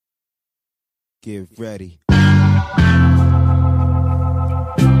Get ready.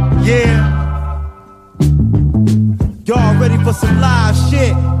 Yeah. Y'all ready for some live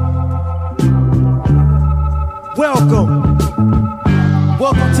shit? Welcome.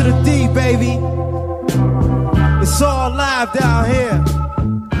 Welcome to the D, baby. It's all live down here.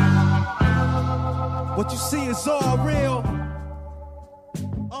 What you see is all real.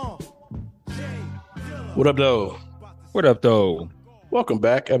 What up, though? What up, though? Welcome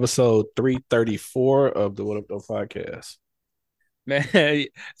back. Episode 334 of the What Up, Though podcast. Man,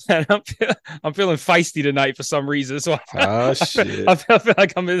 I'm feeling feisty tonight for some reason. So Shit. I feel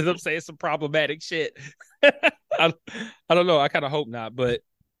like I'm ended up saying some problematic shit. I don't know. I kind of hope not. But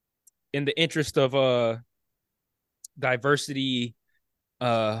in the interest of diversity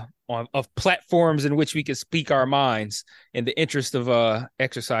of platforms in which we can speak our minds, in the interest of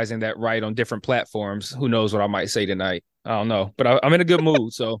exercising that right on different platforms, who knows what I might say tonight. I don't know, but I'm in a good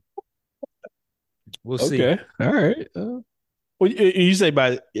mood, so we'll see. Okay, all right. Well, you say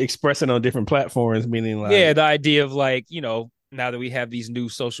by expressing on different platforms, meaning like, yeah, the idea of like, you know, now that we have these new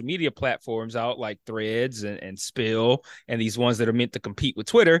social media platforms out like Threads and Spill and these ones that are meant to compete with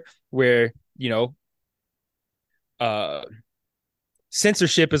Twitter, where, you know,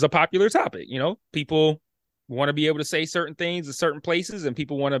 censorship is a popular topic. You know, people want to be able to say certain things in certain places, and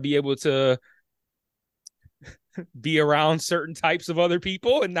people want to be able to be around certain types of other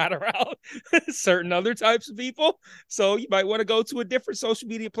people and not around certain other types of people. So you might want to go to a different social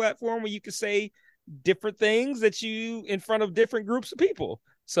media platform where you can say different things that you in front of different groups of people.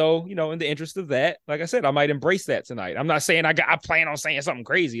 So, you know, in the interest of that, like I said, I might embrace that tonight. I'm not saying I plan on saying something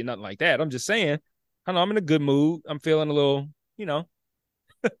crazy or nothing like that. I'm just saying, I don't know, I'm in a good mood. I'm feeling a little, you know,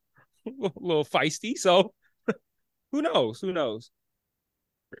 a little feisty. So who knows?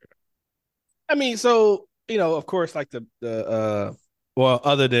 I mean, so, you know, of course, like the well,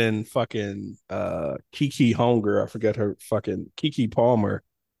 other than fucking Keke Homegirl, I forget her fucking Keke Palmer.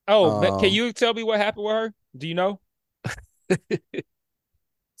 Oh, can you tell me what happened with her? Do you know?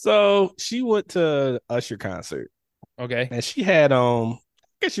 So she went to Usher concert. Okay. And she had I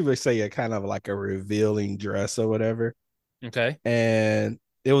guess you would say a kind of like a revealing dress or whatever. Okay. And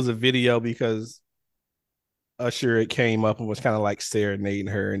it was a video because Usher came up and was kind of like serenading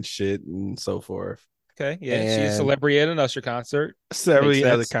her and shit and so forth. Okay, yeah, she's a celebrity at an Usher concert. Celebrity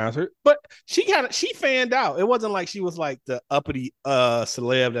at a concert. But she fanned out. It wasn't like she was like the uppity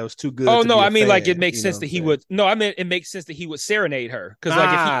celeb that was too good. Oh, to no, be a I mean, fan, like, it makes sense that he would. No, I mean, it makes sense that he would serenade her. Because,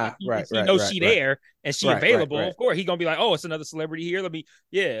 like, if he knows she there and she available, of course, he's going to be like, oh, it's another celebrity here. Let me,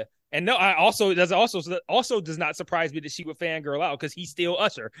 yeah. And no, it also does not surprise me that she would fangirl out because he's still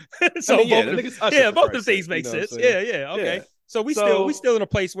Usher. So I mean, both the things make sense. Yeah, okay. Yeah. So we still in a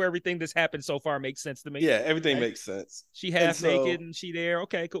place where everything that's happened so far makes sense to me. Yeah, everything makes sense. She half naked and she there.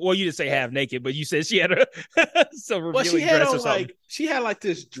 Okay, cool. Well, you didn't say half naked, but you said she had a revealing dress or something. She had like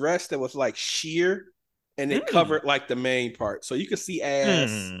this dress that was like sheer and it covered like the main part. So you could see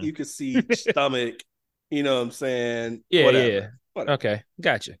ass, you could see stomach, you know what I'm saying? Yeah, whatever. Okay,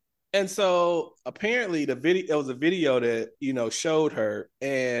 gotcha. And so apparently it was a video that, you know, showed her,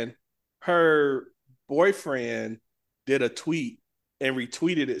 and her boyfriend did a tweet and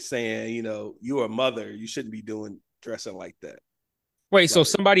retweeted it saying, you know, you're a mother. You shouldn't be dressing like that. Wait, so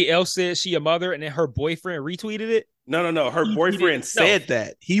somebody else said she a mother and then her boyfriend retweeted it? No. Her boyfriend said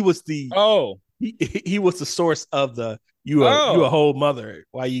that. He was he was the source of the you a whole mother.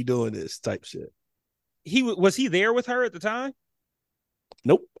 Why you doing this type shit? Was he there with her at the time?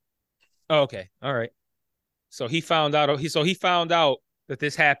 Nope. Oh, okay. All right. So he found out that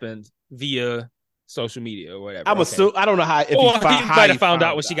this happened via social media or whatever. I don't know how. He might have found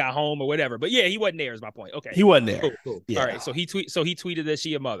out when she got home or whatever. But yeah, he wasn't there. Is my point. Okay, he wasn't there. Cool. Yeah. All right. So he tweeted that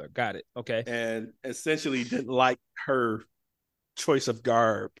she a mother. Got it. Okay. And essentially didn't like her choice of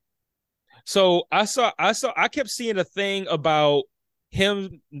garb. So I kept seeing a thing about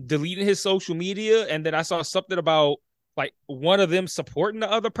him deleting his social media, and then I saw something about like one of them supporting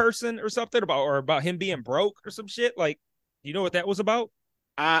the other person or something about him being broke or some shit. Like, you know what that was about?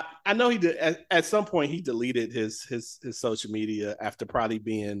 I know he did. At some point, he deleted his social media after probably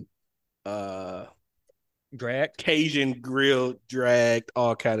being dragged, Cajun grilled, dragged,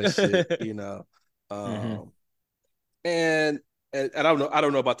 all kind of shit, you know. And I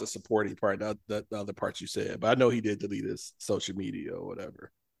don't know about the supporting part, the other parts you said, but I know he did delete his social media or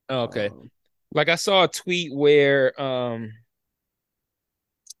whatever. Okay. Like I saw a tweet where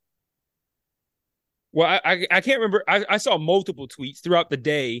well, I can't remember. I saw multiple tweets throughout the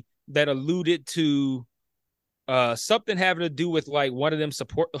day that alluded to something having to do with like one of them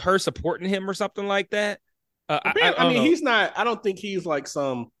supporting him or something like that. I mean, he's not. I don't think he's like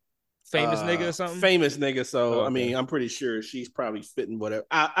some famous nigga or something. Famous nigga. So Oh, I okay. mean, I'm pretty sure she's probably fitting whatever.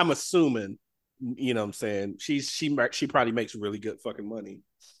 I'm assuming. You know what I'm saying? She probably makes really good fucking money.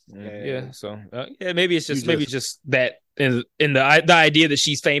 Yeah. So yeah, maybe it's You just that in the idea that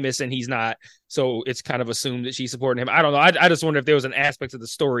she's famous and he's not, so it's kind of assumed that she's supporting him. I don't know. I just wonder if there was an aspect of the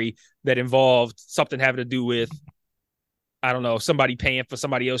story that involved something having to do with, I don't know, somebody paying for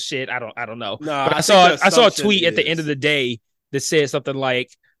somebody else's shit. I don't know. No, But I think the I saw a assumption tweet at the end of is the day that said something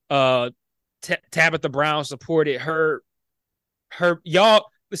like, Tabitha Brown supported her y'all.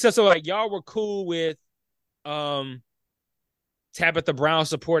 So like y'all were cool with Tabitha Brown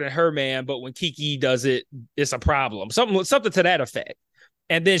supporting her man, but when Kiki does it, it's a problem. Something to that effect.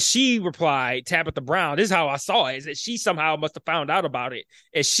 And then she replied, Tabitha Brown, this is how I saw it, is that she somehow must have found out about it.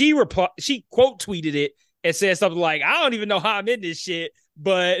 And she quote tweeted it and said something like, I don't even know how I'm in this shit,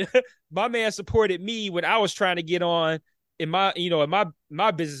 but my man supported me when I was trying to get on in my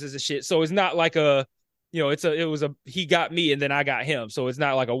businesses and shit. So it's not like he got me and then I got him. So it's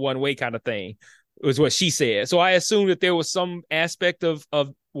not like a one-way kind of thing. Was what she said. So I assume that there was some aspect of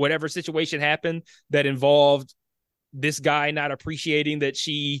whatever situation happened that involved this guy not appreciating that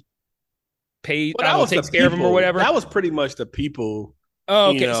she paid, takes care of him or whatever. That was pretty much the people.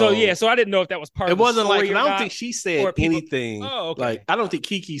 Oh, okay. So I didn't know if that was part of the story. It wasn't like, I don't think she said anything. Oh, okay. Like, I don't think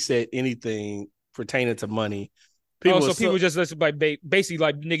Kiki said anything pertaining to money. People just like basically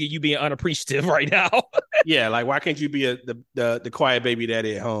like, nigga, you being unappreciative right now. Yeah, like, why can't you be the quiet baby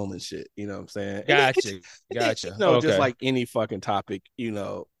daddy at home and shit? You know what I'm saying? Gotcha. Okay. Just like any fucking topic,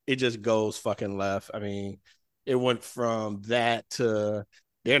 it just goes fucking left. I mean, it went from that to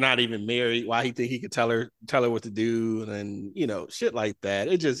they're not even married. Why he think he could tell her what to do, and shit like that.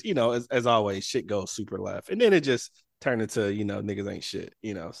 It just as always, shit goes super left, and then it just turned into niggas ain't shit.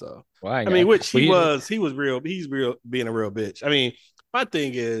 So I mean, which he was real. He's real, being a real bitch. I mean, my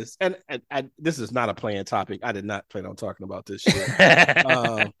thing is, and this is not a planned topic. I did not plan on talking about this shit.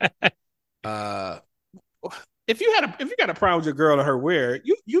 If you got a problem with your girl and her wear,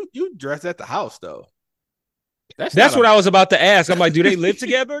 you dress at the house though. That's what I was about to ask. I'm like, do they live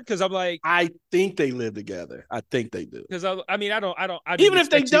together? Because I'm like, I think they live together. I think they do. Because I mean, I don't. Even if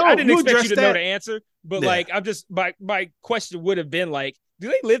they don't, I didn't expect you to know the answer. But like, I'm just my question would have been like, do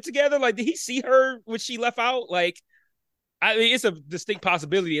they live together? Like, did he see her when she left out? Like, I mean, it's a distinct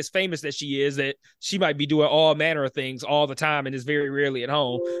possibility, as famous as she is, that she might be doing all manner of things all the time and is very rarely at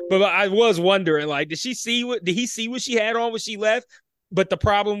home. But I was wondering, like, did he see what she had on when she left? But the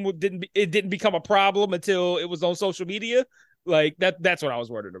problem didn't become a problem until it was on social media. Like that's what I was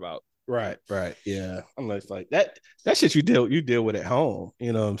wondering about. Right. Yeah. I'm like that shit you deal with at home.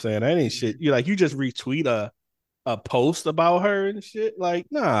 You know what I'm saying? That ain't shit. You just retweet a post about her and shit. Like,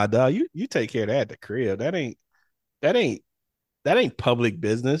 nah, dog, you take care of that at the crib. That ain't public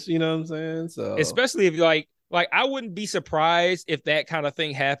business, you know what I'm saying? So especially if like I wouldn't be surprised if that kind of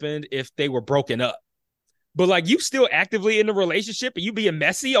thing happened if they were broken up. But like, you still actively in the relationship and you being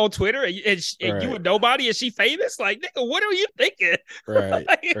messy on Twitter and you with nobody and she famous? Like, nigga, what are you thinking? Right,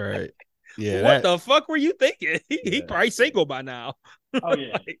 right. Yeah. What the fuck were you thinking? He probably single by now. Oh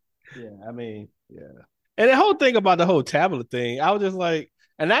yeah. Yeah. I mean, yeah. And the whole thing about the whole tablet thing, I was just like,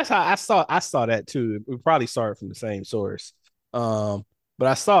 and that's how I saw that too. We probably saw it from the same source. But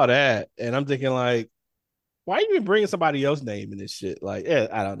I saw that and I'm thinking like, why are you even bringing somebody else's name in this shit? Like,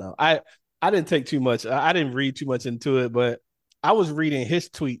 I don't know. I didn't take too much. I didn't read too much into it, but I was reading his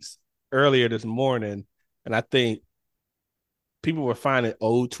tweets earlier this morning, and I think people were finding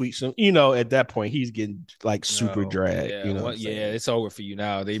old tweets. At that point, he's getting like super dragged. Yeah, it's over for you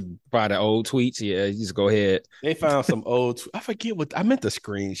now. They brought the old tweets. Yeah, you just go ahead. They found some old. I forget what I meant to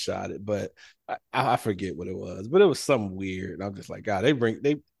screenshot it, but I forget what it was. But it was something weird. And I'm just like, God, they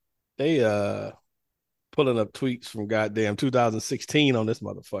pulling up tweets from goddamn 2016 on this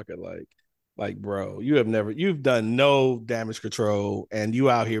motherfucker. Like, bro, you've done no damage control and you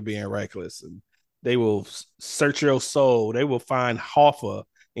out here being reckless, and they will search your soul. They will find Hoffa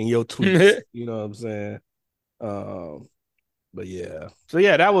in your tweets. You know what I'm saying? But yeah. So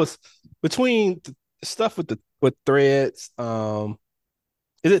yeah, that was between stuff with Threads.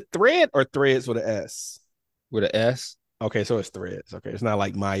 Is it Thread or Threads with an S? With an S? Okay, so it's Threads. Okay, it's not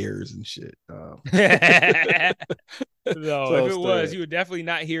like Myers and shit. No, so if it was, you would definitely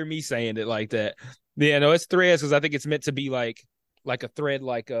not hear me saying it like that. Yeah, no, it's Threads because I think it's meant to be like a thread,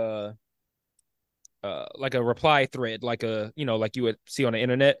 like a reply thread, like like you would see on the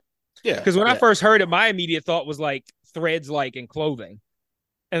internet. Yeah. Because when I first heard it, my immediate thought was like threads, like in clothing,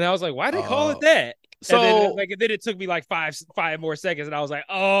 and I was like, why they call it that? So and then it took me like five more seconds, and I was like,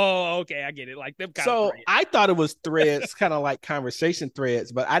 oh, okay, I get it. Like them kind of so threads. I thought it was threads, kind of like conversation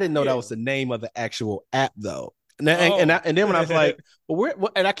threads, but I didn't know that Yeah. was the name of the actual app though. Oh. And then when I was like, well,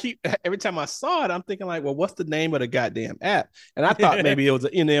 and I keep every time I saw it, I'm thinking like, well, what's the name of the goddamn app? And I thought maybe it was,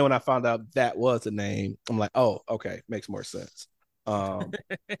 when I found out that was the name, I'm like, oh, okay, makes more sense. But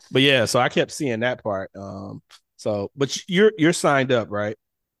yeah, so I kept seeing that part. But you're signed up, right?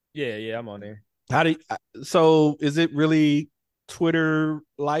 Yeah, I'm on there. How do so is it really Twitter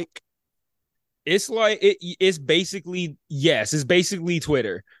like? It's like it's basically, yes, it's basically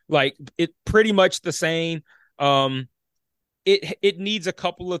Twitter. Like it pretty much the same. Um, it needs a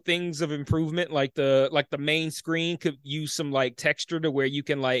couple of things of improvement. Like the main screen could use some like texture to where you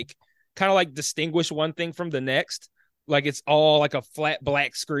can like kind of like distinguish one thing from the next. Like it's all like a flat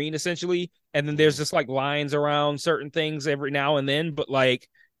black screen essentially, and then there's just like lines around certain things every now and then. But like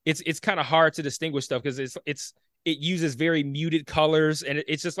it's kind of hard to distinguish stuff because it uses very muted colors, and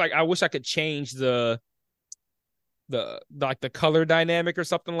it's just like I wish I could change the like the color dynamic or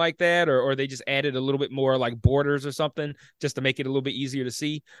something like that, or they just added a little bit more like borders or something just to make it a little bit easier to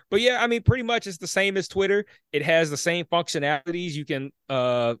see. But yeah, I mean, pretty much it's the same as Twitter. It has the same functionalities. You can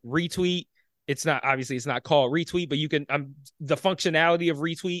retweet. It's not, obviously it's not called retweet, but you can the functionality of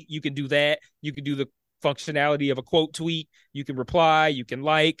retweet, you can do that. You can do the functionality of a quote tweet. You can reply, you can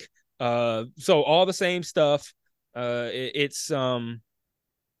like, so all the same stuff. It's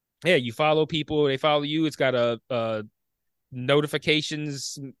yeah, you follow people, they follow you. It's got a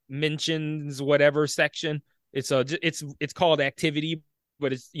notifications, mentions, whatever section. It's called activity,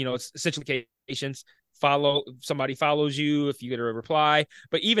 but it's, it's essentially notifications. Somebody follows you if you get a reply,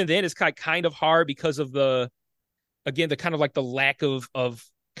 but even then it's kind of hard because of the kind of like the lack of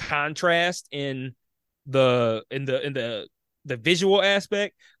contrast in the visual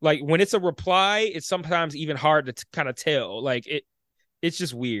aspect. Like when it's a reply, it's sometimes even hard to kind of tell. Like it's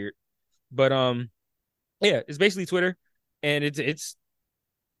just weird. But yeah, it's basically Twitter, and it's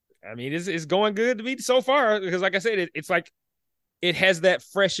I mean, it's going good to me so far because, like I said, it's like it has that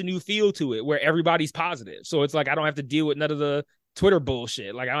fresh and new feel to it where everybody's positive. So it's like I don't have to deal with none of the Twitter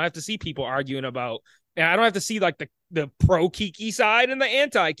bullshit. Like I don't have to see people arguing about, and I don't have to see like the pro Kiki side and the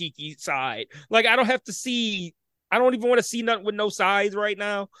anti Kiki side. Like I don't have to see. I don't even want to see nothing with no sides right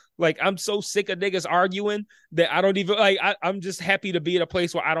now. Like I'm so sick of niggas arguing that I don't even like. I'm just happy to be in a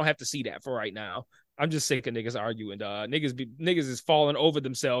place where I don't have to see that for right now. I'm just sick of niggas arguing. Niggas is falling over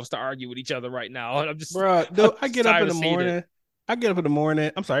themselves to argue with each other right now. And Bro, I'm I just get up tired in of the seeing it. morning. I get up in the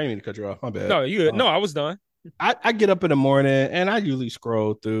morning. I'm sorry, I didn't mean to cut you off. My bad. No, you no, I was done. I get up in the morning and I usually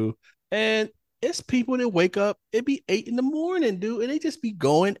scroll through, and it's people that wake up. It be 8 in the morning, dude, and they just be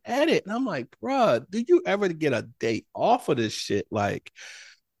going at it. And I'm like, bro, do you ever get a day off of this shit? Like,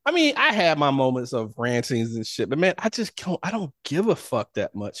 I mean, I had my moments of rantings and shit, but man, I don't give a fuck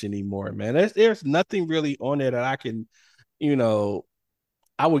that much anymore, man. There's nothing really on there that I can, you know,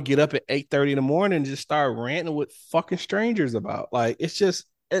 I would get up at 8:30 in the morning and just start ranting with fucking strangers about. Like, it's just,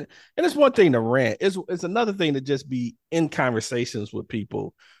 and it's one thing to rant. It's another thing to just be in conversations with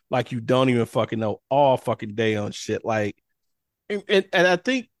people like you don't even fucking know all fucking day on shit. Like, and I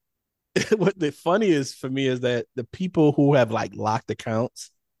think what the funniest for me is that the people who have like locked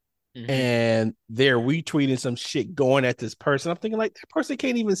accounts and they're retweeting some shit going at this person. I'm thinking like that person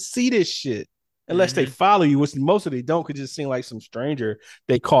can't even see this shit unless they follow you, which most of they don't, could just seem like some stranger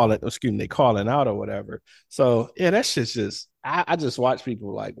they calling out or whatever. So yeah, that shit's just I just watch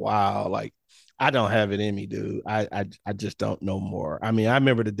people like, wow, like I don't have it in me, dude. I just don't know more. I mean, I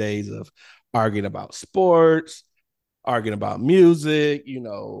remember the days of arguing about sports, arguing about music,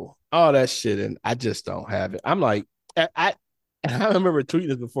 all that shit, and I just don't have it. I'm like, I remember tweeting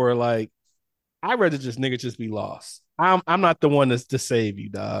this before, like, I'd rather just nigga just be lost. I'm not the one that's to save you,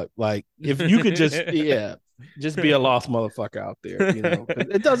 dog. Like, if you could just just be a lost motherfucker out there,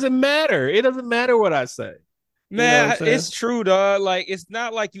 it doesn't matter. It doesn't matter what I say. Man, it's true, dog. Like, it's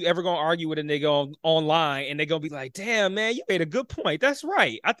not like you ever gonna argue with a nigga online and they're gonna be like, "Damn, man, you made a good point. That's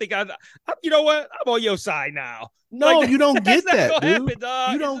right. I think you know what? I'm on your side now." No, like, you don't get that, dude. Happen,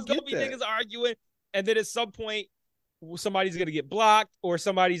 dog. You don't it's just get gonna be that. Niggas arguing, and then at some point, somebody's gonna get blocked, or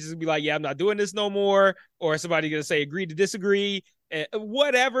somebody's just gonna be like, "Yeah, I'm not doing this no more," or somebody's gonna say, "Agree to disagree," and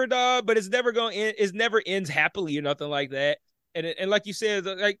whatever, dog. But it's never gonna end. It never ends happily or nothing like that. And like you said,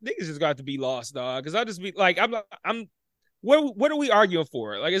 like niggas just got to be lost, dog. Because I'll just be like, I'm. What are we arguing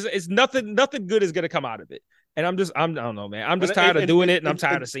for? Like, it's nothing good is gonna come out of it. And I don't know, man. I'm just tired of doing it, and I'm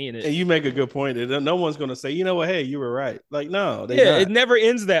tired of seeing it. And you make a good point. No one's gonna say, you know what? Hey, you were right. Like, no, it never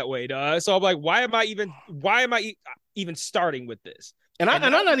ends that way, dog. So I'm like, why am I even starting with this? And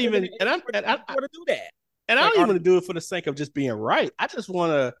I'm not even and I'm and I want to do that. and I don't even do it for the sake of just being right. I just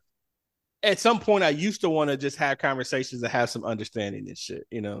want to. At some point, I used to want to just have conversations and have some understanding and shit.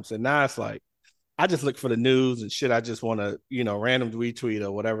 You know what I'm saying? Now it's like I just look for the news and shit. I just want to, random retweet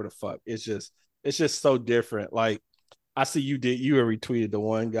or whatever the fuck. It's just so different. Like I see you retweeted the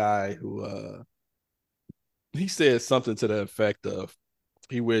one guy who he said something to the effect of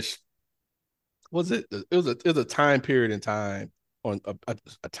he wished it was a time period in time on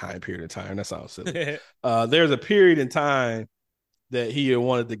a time period in time. That sounds silly. There's a period in time that he had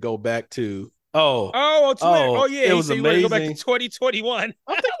wanted to go back to. On Twitter. Oh yeah, it was amazing. He wanted to go back to 2021.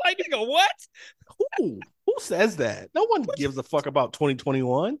 I'm like, nigga, what? Who says that? No one gives a fuck about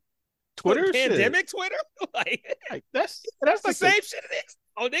 2021. Twitter pandemic shit. Twitter? like that's like the same shit it is.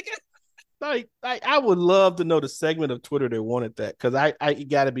 Oh, nigga. Like I would love to know the segment of Twitter that wanted that, because I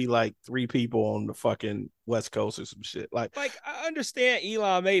got to be like 3 people on the fucking West Coast or some shit. Like I understand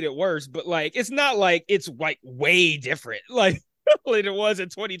Elon made it worse, but like it's not like it's like way different. Like than it was in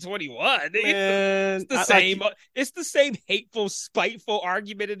 2021. Man, it's the same. It's the same hateful, spiteful,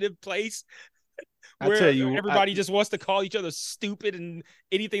 argumentative place where everybody just wants to call each other stupid and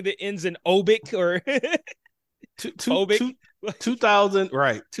anything that ends in obic or phobic. 2000,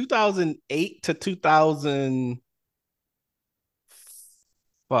 right? 2008 to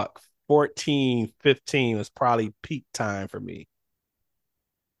 2014, 15 was probably peak time for me.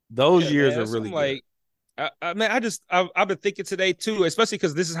 Those years are really good. I've been thinking today too, especially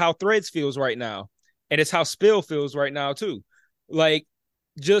because this is how Threads feels right now, and it's how Spill feels right now too. Like,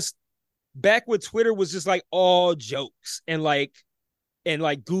 just back when Twitter was just like all jokes and like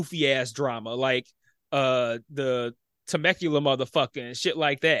goofy ass drama, like the Temecula motherfucker and shit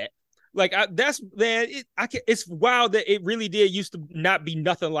like that. Like it's wild that it really did used to not be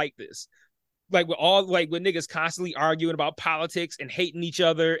nothing like this. Like with niggas constantly arguing about politics and hating each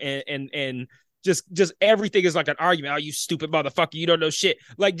other and just everything is like an argument. Oh, you stupid motherfucker, you don't know shit.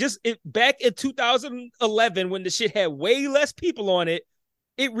 Like back in 2011 when the shit had way less people on it,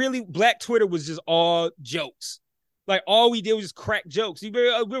 Black Twitter was just all jokes. Like all we did was just crack jokes. We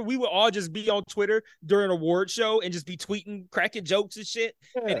would all just be on Twitter during an award show and just be tweeting, cracking jokes and shit.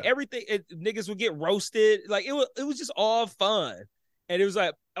 Yeah. And everything, niggas would get roasted. Like it was just all fun. And it was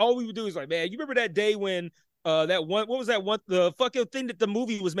like all we would do is like, man, you remember that day when the fucking thing that the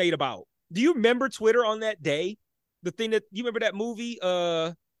movie was made about? Do you remember Twitter on that day? The thing that you remember that movie?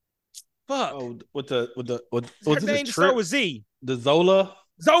 Fuck. Oh, with her name start with Z. The Zola,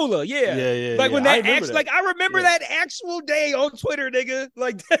 yeah. Yeah. Like when I remember that actual day on Twitter, nigga.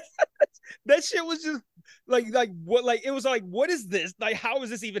 Like that shit was just like what? Like it was like, what is this? Like, how is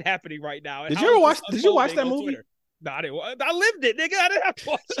this even happening right now? And Did you watch that movie? Twitter? No, I didn't. I lived it, nigga. I didn't have to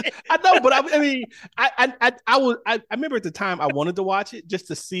watch it. I know, but I mean, I remember at the time I wanted to watch it just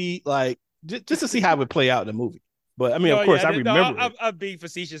to see just to see how it would play out in the movie. But I mean, of course, I remember. I'm being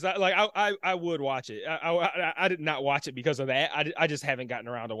facetious. I would watch it. I did not watch it because of that. I just haven't gotten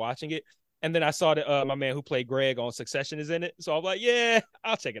around to watching it. And then I saw that my man who played Greg on Succession is in it, so I'm like, yeah,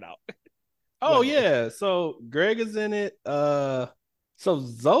 I'll check it out. Oh yeah, so Greg is in it. So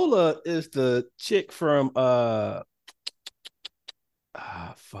Zola is the chick from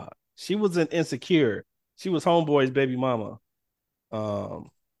fuck. She was in Insecure. She was Homeboy's baby mama. That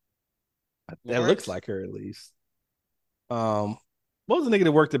looks like her at least. What was the nigga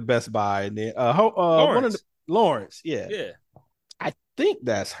that worked at Best Buy? And then Lawrence. Yeah. I think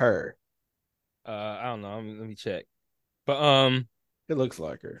that's her. I don't know. Let me check. But it looks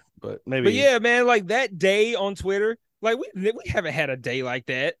like her. But maybe. But yeah, man, like that day on Twitter, like we haven't had a day like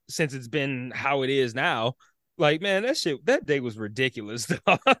that since it's been how it is now. Like, man, that day was ridiculous. They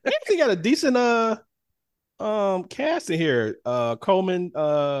actually got a decent cast in here. Coleman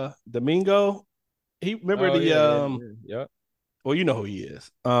Domingo. He remember yeah. Well, you know who he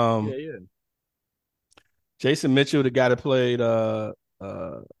is. Yeah. Jason Mitchell, the guy that played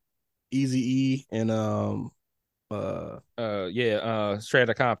Eazy-E and Straight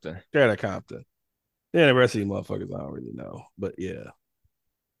Outta Compton. Yeah, the rest of you motherfuckers I don't really know. But yeah.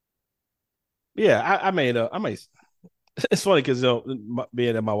 Yeah, I made it's funny because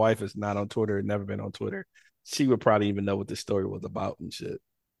being that my wife is not on Twitter and never been on Twitter, she would probably even know what this story was about and shit.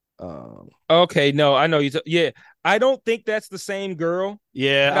 Okay, no, I know you. Yeah, I don't think that's the same girl.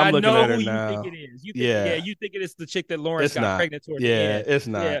 Yeah, I'm looking at her now. You think it is? You think it is the chick that Lawrence got pregnant towards the end. It's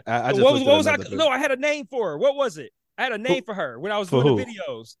not. Yeah. I had a name for her. What was it? I had a name for her when I was doing the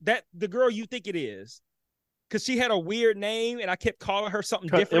videos. That the girl you think it is. Because she had a weird name, and I kept calling her something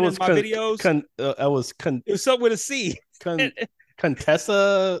different in my videos. It was something with a C.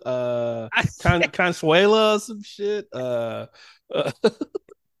 Contessa, Consuela, some shit.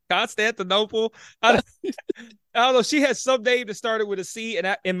 Constantinople. I don't know. She had some name that started with a C,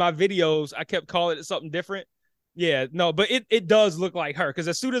 and in my videos, I kept calling it something different. Yeah, no, but it does look like her because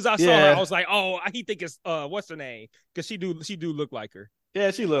as soon as I saw her, I was like, oh, he think it's what's her name? Because she do look like her.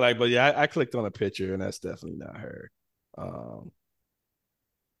 Yeah, she looked like, but yeah, I clicked on a picture and that's definitely not her.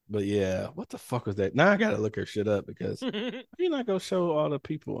 But yeah, what the fuck was that? Now I gotta look her shit up because you're not gonna show all the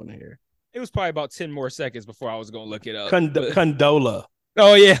people in here. It was probably about 10 more seconds before I was gonna look it up. Condola.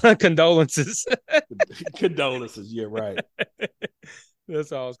 Oh yeah, condolences. Condolences. Yeah, right.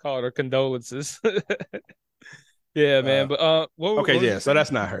 That's all I was calling her. Condolences. Yeah, man. But okay, yeah. So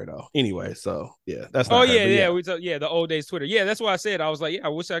that's not her though. Anyway, so yeah, that's not. Oh her, yeah. The old days Twitter. Yeah, that's why I said I was like, yeah, I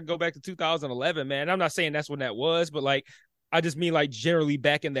wish I could go back to 2011, man. I'm not saying that's when that was, but like, I just mean like generally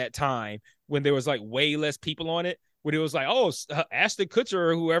back in that time when there was like way less people on it. When it was like, oh, Ashton Kutcher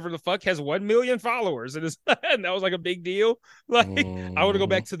or whoever the fuck has 1 million followers, and that was like a big deal. Like, I want to go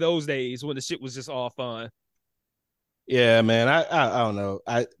back to those days when the shit was just all fun. Yeah, man. I don't know.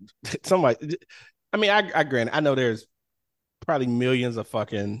 I grant I know there's probably millions of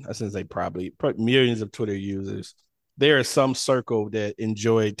fucking, I shouldn't say probably millions of Twitter users. There is some circle that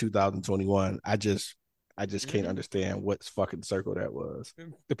enjoyed 2021. I just can't understand what fucking circle that was.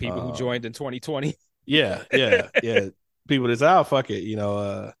 The people who joined in 2020. Yeah. People that say, oh, fuck it,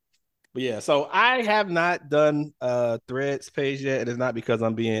 But yeah, so I have not done Threads page yet. It is not because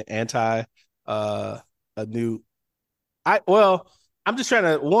I'm being anti a new. I'm just trying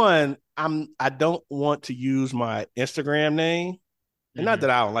to I don't want to use my Instagram name. And not that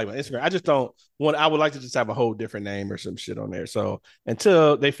I don't like my Instagram. I just don't want, I would like to just have a whole different name or some shit on there. So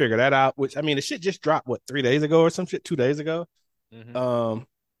until they figure that out, which I mean, the shit just dropped, 3 days ago or some shit, 2 days ago.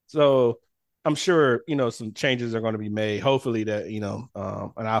 So I'm sure, some changes are going to be made. Hopefully that,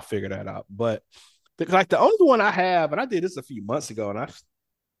 and I'll figure that out. But the only one I have, and I did this a few months ago, and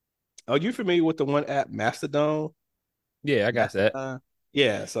are you familiar with the one app Mastodon? Yeah, I got that.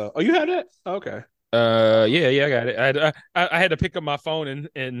 Yeah. So, you have that? Okay. Yeah, I got it. I had to pick up my phone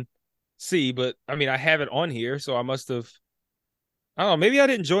and see, but I mean, I have it on here, so I must have. I don't know. Maybe I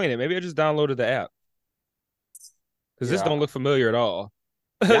didn't join it. Maybe I just downloaded the app because this don't look familiar at all.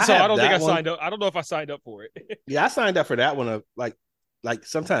 Yeah, so I don't think I signed up. I don't know if I signed up for it. Yeah, I signed up for that one like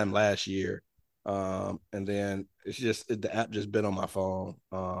sometime last year, and then the app just been on my phone.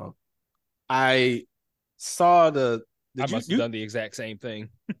 I saw the. I must have done the exact same thing.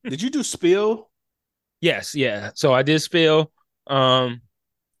 Did you do Spill? Yes, yeah. So I did Spill. Right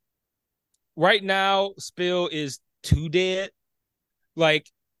now, Spill is too dead. Like,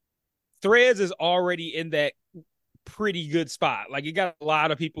 Threads is already in that pretty good spot. Like, you got a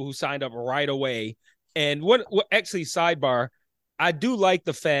lot of people who signed up right away. And what actually, sidebar, I do like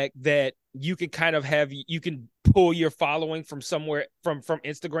the fact that you can kind of you can pull your following from somewhere from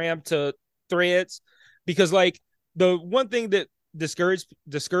Instagram to Threads, because like the one thing that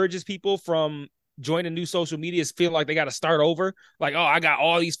discourages people from joining new social media is feel like they got to start over. Like, oh, I got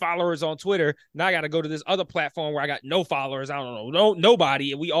all these followers on Twitter. Now I got to go to this other platform where I got no followers. I don't know,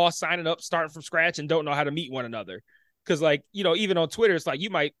 nobody. And we all signing up, starting from scratch and don't know how to meet one another. Cause like, even on Twitter, it's like, you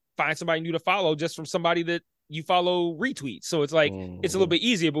might find somebody new to follow just from somebody that you follow retweets. So it's like, it's a little bit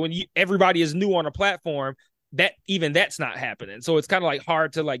easier, but when everybody is new on a platform, that's not happening. So it's kind of like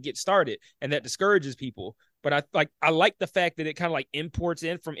hard to like get started, and that discourages people. But I like the fact that it kind of like imports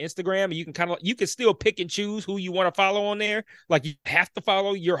in from Instagram, and you can still pick and choose who you want to follow on there. Like, you have to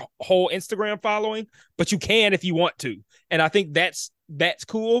follow your whole Instagram following, but you can if you want to. And I think that's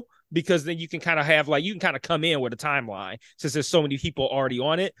cool, because then you can kind of have you can kind of come in with a timeline since there's so many people already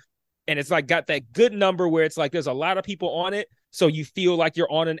on it. And it's like got that good number where it's like there's a lot of people on it. So you feel like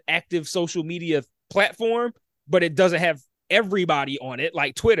you're on an active social media platform, but it doesn't have everybody on it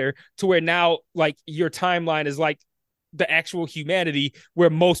like Twitter, to where now like your timeline is like the actual humanity, where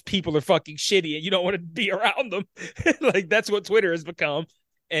most people are fucking shitty and you don't want to be around them. Like, that's what Twitter has become.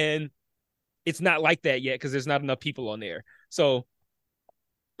 And it's not like that yet because there's not enough people on there. So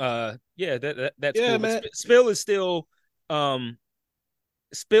that's cool. Man. Spill is still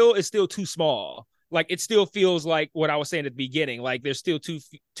too small. Like, it still feels like what I was saying at the beginning. Like, there's still too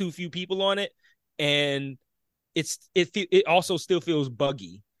few people on it, and it also still feels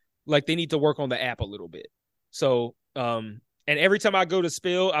buggy. Like, they need to work on the app a little bit. So and every time I go to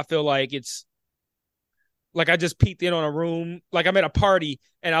Spill, I feel like it's like I just peeked in on a room. Like, I'm at a party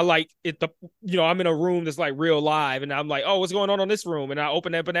and I like it. I'm in a room that's like real live, and I'm like, oh, what's going on in this room? And I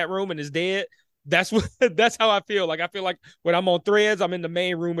open up in that room and it's dead. that's what that's how I feel. Like I feel like when I'm on Threads, I'm in the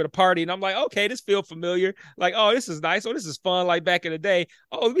main room at a party, and I'm like, okay, this feels familiar. Like, oh, this is nice. Oh, this is fun. Like back in the day.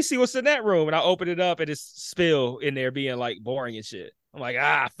 Oh, let me see what's in that room, and I open it up, and it's Spill in there being like boring and shit. I'm like,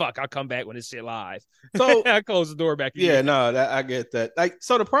 fuck, I'll come back when this shit live. So I close the door back yeah, again. no, I get that. Like,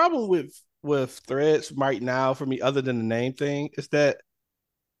 so the problem with Threads right now for me, other than the name thing, is that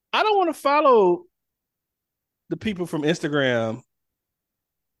I don't want to follow the people from Instagram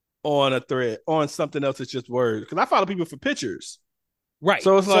on a thread on something else that's just words because I follow people for pictures. Right.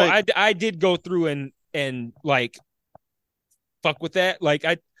 So it's So like, I did go through and like fuck with that. Like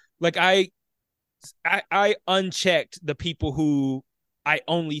I unchecked the people who I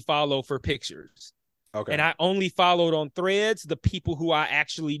only follow for pictures. okay, And I only followed on Threads the people who I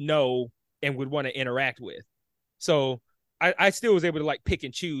actually know and would want to interact with. So I still was able to like pick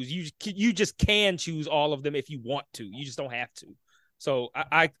and choose. You just can choose all of them if you want to. You just don't have to. So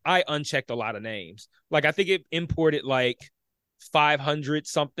I unchecked a lot of names. Like I think it imported like 500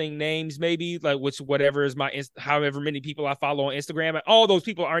 something names, maybe like which whatever is my however many people I follow on Instagram. And all those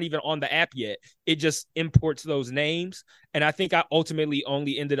people aren't even on the app yet. It just imports those names. And I think I ultimately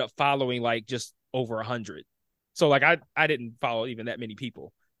only ended up following like just over 100. So like I didn't follow even that many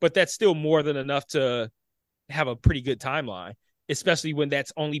people, but that's still more than enough to have a pretty good timeline, especially when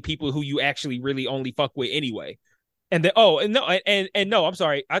that's only people who you actually really only fuck with anyway. And then and no, I'm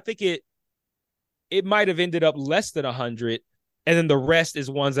sorry. I think it might have ended up less than 100, and then the rest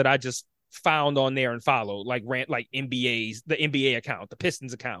is ones that I just found on there and followed, like NBA's, the NBA account, the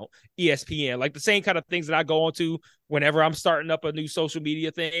Pistons account, ESPN, like the same kind of things that I go on to whenever I'm starting up a new social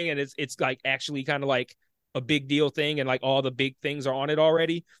media thing, and it's like actually kind of like a big deal thing, and like all the big things are on it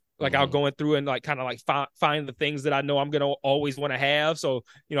already. Like I'll go in through and like kind of like find the things that I know I'm gonna always want to have. So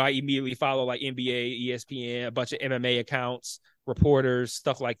I immediately follow like NBA, ESPN, a bunch of MMA accounts, reporters,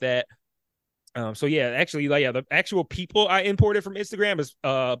 stuff like that. So yeah, actually, like the actual people I imported from Instagram is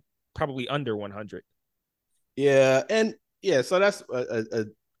probably under 100. yeah, and yeah, so that's a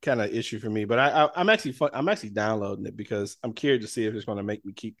kind of issue for me. But I'm actually downloading it because I'm curious to see if it's going to make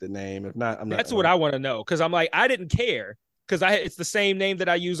me keep the name. If not, I'm not. That's what I want to know, because I'm like, I didn't care, because it's the same name that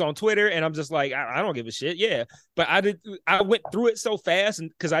I use on Twitter, and I'm just like, I don't give a shit. Yeah, but I went through it so fast, and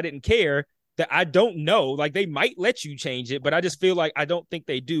because I didn't care, that I don't know. Like they might let you change it, but I just feel like I don't think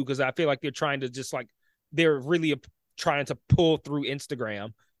they do, because I feel like they're trying to just like they're really trying to pull through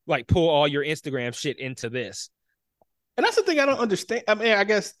Instagram, like pull all your Instagram shit into this. And that's the thing I don't understand. I mean, I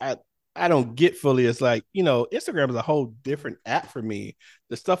guess I don't get fully. It's like, Instagram is a whole different app for me.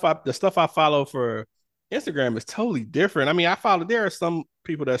 The stuff I follow for Instagram is totally different. I mean, there are some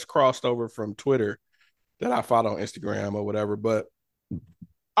people that's crossed over from Twitter that I follow on Instagram or whatever, but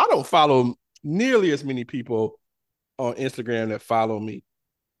I don't follow nearly as many people on Instagram that follow me.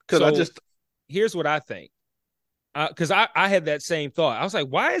 Because So here's what I think. Because I had that same thought. I was like,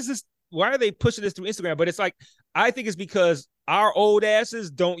 why are they pushing this through Instagram? But it's like, I think it's because our old asses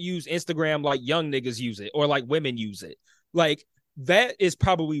don't use Instagram like young niggas use it, or like women use it. Like that is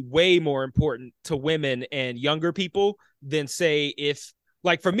probably way more important to women and younger people than, say, if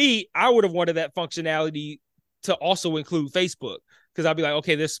like for me, I would have wanted that functionality to also include Facebook, because I'd be like,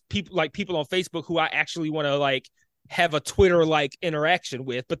 okay, there's people on Facebook who I actually want to like have a Twitter like interaction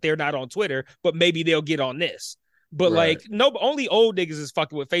with, but they're not on Twitter, but maybe they'll get on this. But right. like, no, only old niggas is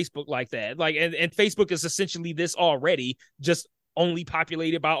fucking with Facebook like that. Like, and Facebook is essentially this already, just only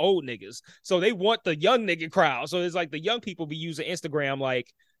populated by old niggas. So they want the young nigga crowd. So it's like the young people be using Instagram.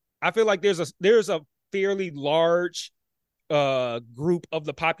 Like, I feel like there's a fairly large group of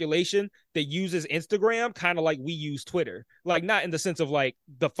the population that uses Instagram kind of like we use Twitter. Like, not in the sense of like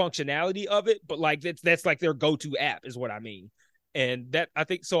the functionality of it, but like that's like their go-to app is what I mean. And that I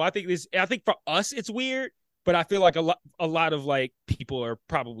think for us it's weird, but I feel like a lot of like people are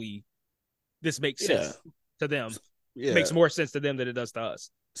probably, this makes sense to them. Yeah. Makes more sense to them than it does to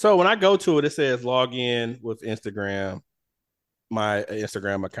us. So when I go to it, it says log in with Instagram, my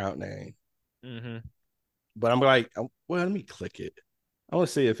Instagram account name. Mm-hmm. But I'm like, well, let me click it. I want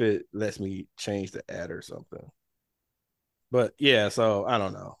to see if it lets me change the ad or something. But yeah, so I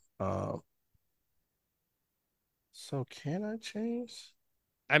don't know. So can I change?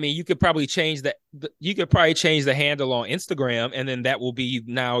 I mean, you could probably change the handle on Instagram, and then that will be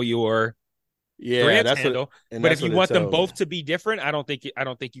now your Threads handle. But if you want them both to be different, I don't think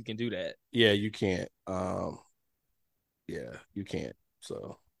you can do that. Yeah, you can't. Yeah, you can't.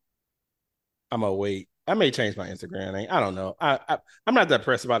 So I'm gonna wait. I may change my Instagram. I don't know. I'm not that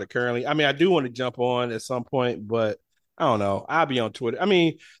pressed about it currently. I mean, I do want to jump on at some point, but I don't know. I'll be on Twitter. I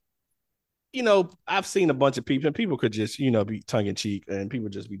mean, I've seen a bunch of people, and people could just, be tongue in cheek, and people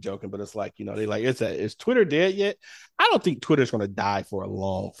just be joking. But it's like, they like, is Twitter dead yet? I don't think Twitter's going to die for a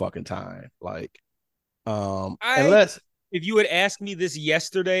long fucking time. Like, unless if you had asked me this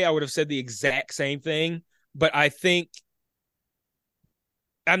yesterday, I would have said the exact same thing. But I think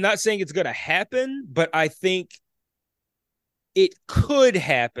I'm not saying it's going to happen, but I think it could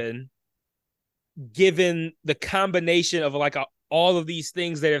happen given the combination of like all of these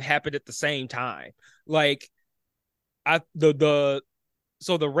things that have happened at the same time. Like the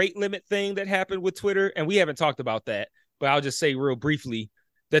rate limit thing that happened with Twitter, and we haven't talked about that, but I'll just say real briefly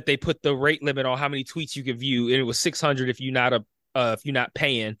that they put the rate limit on how many tweets you can view, and it was 600 if you're not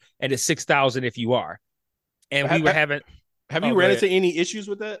paying, and it's 6,000 if you are. And we were having. Have you ran into any issues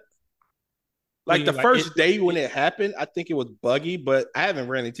with that? Like the first day when it happened, I think it was buggy, but I haven't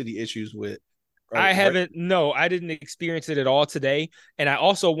ran into the issues with. I haven't. No, I didn't experience it at all today. And I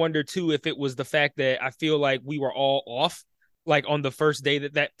also wonder too if it was the fact that I feel like we were all off, like on the first day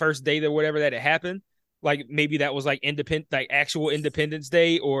that first day that whatever that it happened. Like maybe that was like actual Independence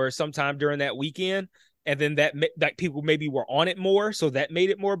Day or sometime during that weekend. And then that people maybe were on it more, so that made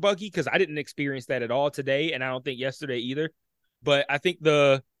it more buggy, because I didn't experience that at all today, and I don't think yesterday either. But I think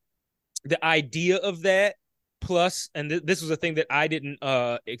the idea of that, plus, and this was a thing that I didn't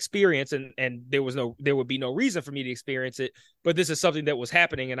experience, and there would be no reason for me to experience it, but this is something that was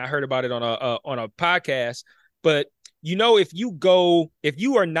happening, and I heard about it on a podcast. But if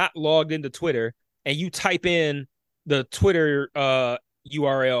you are not logged into Twitter and you type in the Twitter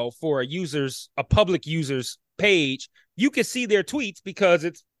URL for a public user's page, you can see their tweets because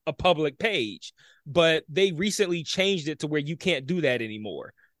it's a public page. But they recently changed it to where you can't do that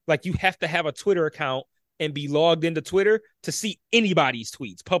anymore. Like, you have to have a Twitter account and be logged into Twitter to see anybody's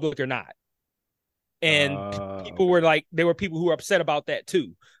tweets, public or not. And people were like, there were people who were upset about that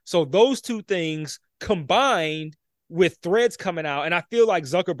too. So those two things combined with Threads coming out, and I feel like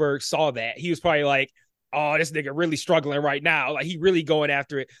Zuckerberg saw that. He was probably like, oh, this nigga really struggling right now. Like, he really going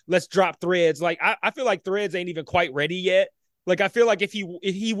after it. Let's drop Threads. Like, I feel like Threads ain't even quite ready yet. Like, I feel like if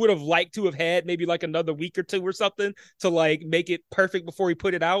he would have liked to have had maybe like another week or two or something to like make it perfect before he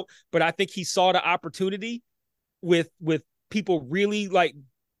put it out. But I think he saw the opportunity with people really like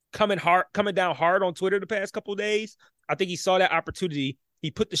coming down hard on Twitter the past couple of days. I think he saw that opportunity.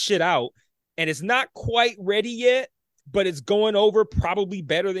 He put the shit out, and it's not quite ready yet, but it's going over probably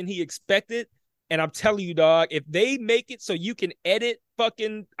better than he expected. And I'm telling you, dog, if they make it so you can edit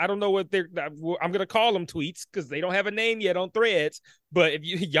fucking, I don't know what I'm going to call them tweets because they don't have a name yet on Threads, but if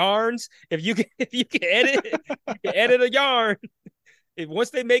you can edit, you can edit a yarn.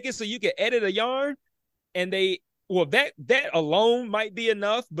 Once they make it so you can edit a yarn, and that alone might be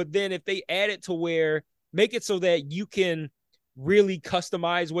enough. But then if they add it to where, make it so that you can really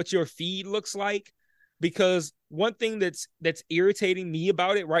customize what your feed looks like, because one thing that's irritating me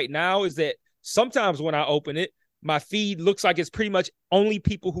about it right now is that sometimes when I open it, my feed looks like it's pretty much only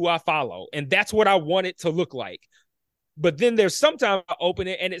people who I follow. And that's what I want it to look like. But then there's sometimes I open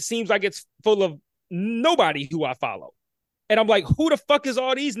it and it seems like it's full of nobody who I follow. And I'm like, who the fuck is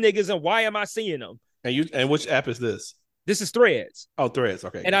all these niggas and why am I seeing them? And which app is this? This is Threads. Oh, Threads.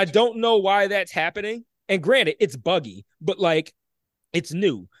 Okay. And I don't know why that's happening. And granted, it's buggy, but like, it's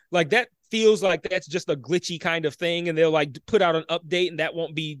new. Like, that feels like that's just a glitchy kind of thing, and they'll like put out an update and that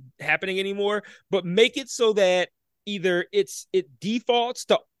won't be happening anymore. But make it so that either it defaults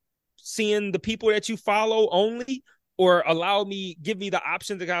to seeing the people that you follow only, or give me the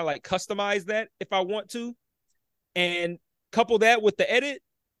option to kind of like customize that if I want to, and couple that with the edit.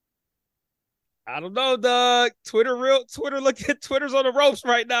 I don't know, dog. Twitter's on the ropes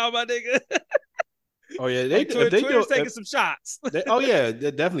right now, my nigga. Oh yeah, Twitter's taking some shots. They're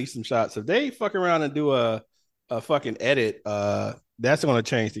definitely some shots. If they fuck around and do a fucking edit, that's going to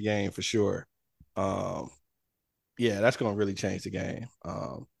change the game for sure. Yeah, that's going to really change the game.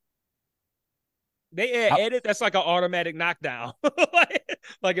 They add edit, that's like an automatic knockdown.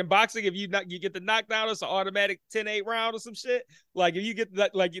 like in boxing, if you get the knockdown, it's an automatic 10-8 round or some shit. Like if you get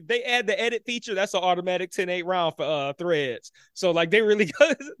like if they add the edit feature, that's an automatic 10-8 round for Threads. So like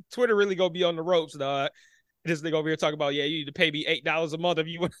Twitter really gonna be on the ropes, dog. This nigga over here talking about, yeah, you need to pay me $8 a month if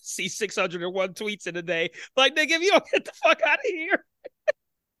you want to see 601 tweets in a day. Like, nigga, if you don't get the fuck out of here.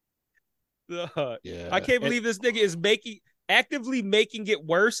 Yeah. I can't believe this nigga is actively making it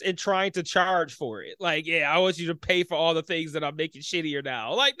worse and trying to charge for it. Like, yeah, I want you to pay for all the things that I'm making shittier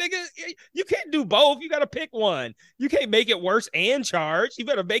now. Like, nigga, you can't do both. You got to pick one. You can't make it worse and charge. You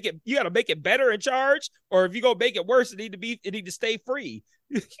got to make it better and charge. Or if you go make it worse, it need to stay free.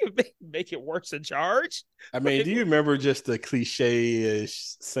 Make it worse in charge. I mean, do you remember just the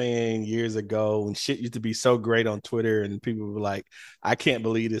cliche-ish saying years ago when shit used to be so great on Twitter and people were like, I can't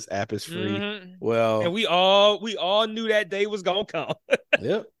believe this app is free. Mm-hmm. Well, and we all knew that day was gonna come.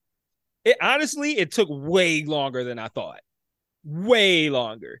 yep. It honestly, it took way longer than I thought. Way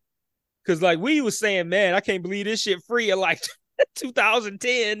longer. Cause like we was saying, man, I can't believe this shit free at like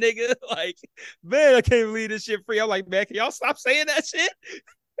 2010, nigga. Like, man, I can't believe this shit free. I'm like, man, can y'all stop saying that shit?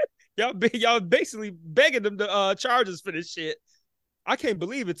 Y'all basically begging them to charge us for this shit. I can't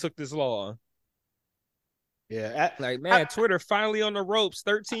believe it took this long. Yeah. Like, man, Twitter finally on the ropes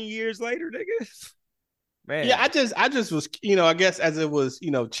 13 years later, nigga. Man. Yeah, I just was, I guess as it was,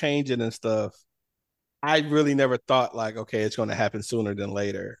 changing and stuff, I really never thought like, okay, it's going to happen sooner than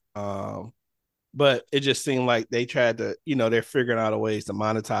later. But it just seemed like they tried to, they're figuring out a ways to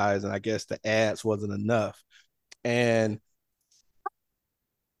monetize, and I guess the ads wasn't enough. And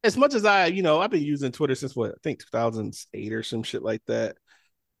as much as I've been using Twitter since I think 2008 or some shit like that.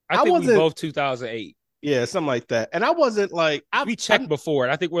 I think we both 2008. Yeah, something like that. And I wasn't like we checked before,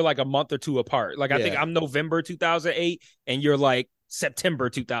 and I think we're like a month or two apart. Like, I think I'm November 2008, and you're like September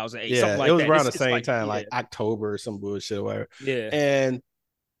 2008. Yeah, something like it was that. around the same time, like October or some bullshit or whatever. Yeah. And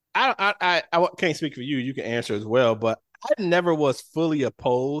I can't speak for you. You can answer as well, but I never was fully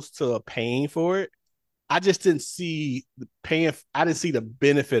opposed to paying for it. I just didn't see I didn't see the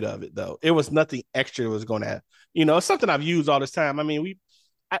benefit of it though. It was nothing extra that was going to have. It's something I've used all this time. I mean,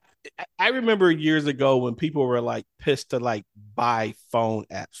 I remember years ago when people were like pissed to like buy phone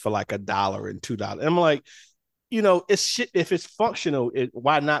apps for like $1 and $2. And I'm like, it's shit. If it's functional,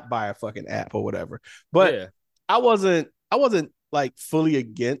 why not buy a fucking app or whatever? But yeah. I wasn't like fully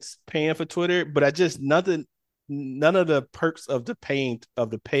against paying for Twitter, but none of the perks of the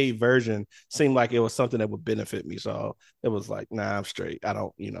paid version seemed like it was something that would benefit me. So it was like, nah, I'm straight. I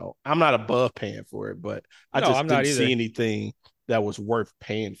don't, I'm not above paying for it, but I didn't see anything that was worth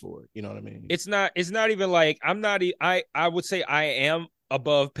paying for it. You know what I mean? It's not even like I would say I am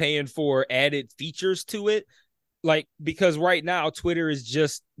above paying for added features to it. Like, because right now Twitter is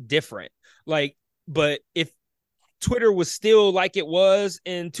just different. Like, but if Twitter was still like it was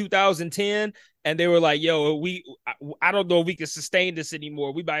in 2010, and they were like, yo, I don't know if we can sustain this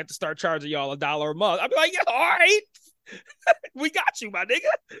anymore. We might have to start charging y'all $1 a month. I'd be like, yeah, all right. We got you, my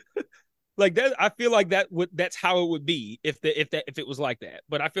nigga. Like that, I feel like that's how it would be if it was like that.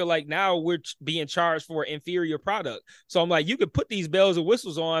 But I feel like now we're being charged for an inferior product. So I'm like, you could put these bells and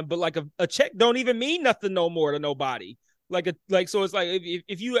whistles on, but like a check don't even mean nothing no more to nobody. So it's like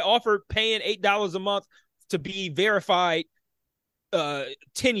if you offer paying $8 a month to be verified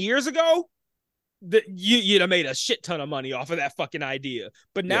 10 years ago, that you'd have made a shit ton of money off of that fucking idea.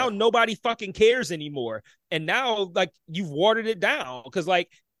 But now nobody fucking cares anymore. And now like you've watered it down because like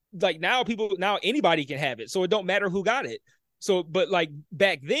now anybody can have it. So it don't matter who got it. So, but like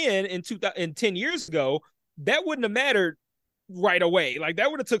back then in 10 years ago, that wouldn't have mattered right away. Like that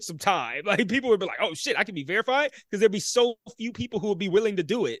would have took some time. Like people would be like, oh shit, I can be verified, because there'd be so few people who would be willing to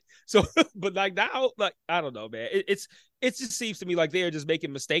do it. So, but like now, like, I don't know, man. It just seems to me like they're just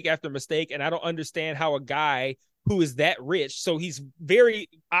making mistake after mistake. And I don't understand how a guy who is that rich, so he's very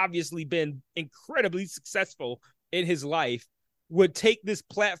obviously been incredibly successful in his life, would take this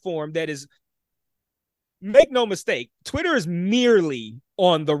platform that is, make no mistake, Twitter is merely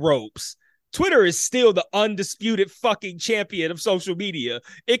on the ropes. Twitter is still the undisputed fucking champion of social media.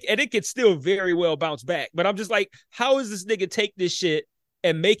 It could still very well bounce back. But I'm just like, how is this nigga take this shit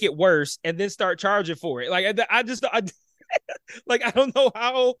and make it worse and then start charging for it? Like, I like, I don't know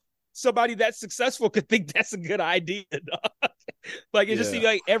how somebody that successful could think that's a good idea, dog. Like, it just seems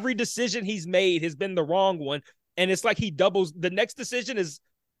like every decision he's made has been the wrong one. And it's like he doubles. The next decision is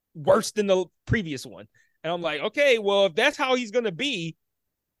worse than the previous one. And I'm like, okay, well, if that's how he's going to be,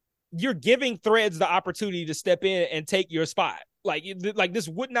 you're giving Threads the opportunity to step in and take your spot. Like this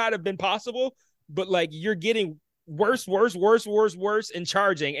would not have been possible, but like you're getting worse in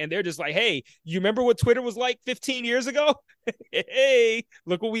charging. And they're just like, hey, you remember what Twitter was like 15 years ago? Hey,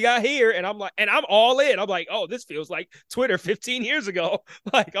 look what we got here. And I'm like, and I'm all in. I'm like, oh, this feels like Twitter 15 years ago.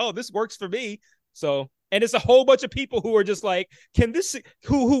 Like, oh, this works for me. So, and it's a whole bunch of people who are just like,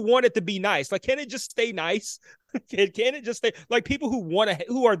 who want it to be nice? Like, can it just stay nice? Can it just stay like people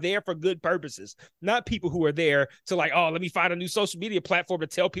who are there for good purposes, not people who are there to like, oh, let me find a new social media platform to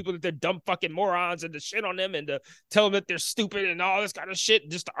tell people that they're dumb fucking morons and to shit on them and to tell them that they're stupid and all this kind of shit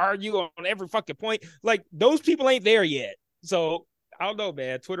just to argue on every fucking point. Like, those people ain't there yet. So I don't know,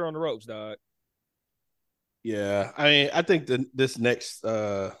 man. Twitter on the ropes, dog. Yeah, I mean, I think this next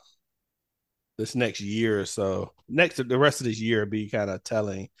this next year or so. The rest of this year be kind of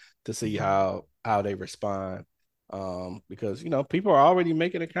telling to see how they respond. Because people are already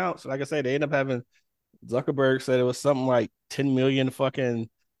making accounts. Like I said, they end up having Zuckerberg said it was something like 10 million fucking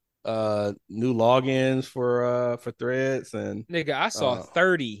new logins for Threads. And Nigga, I saw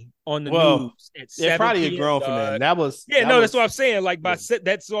 30 on the well, news at it 7 probably had p.m. grown from then. That was that's what I'm saying. Like that's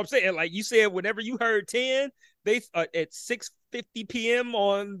what I'm saying. Like you said, whenever you heard 10, they at 6:50 p.m.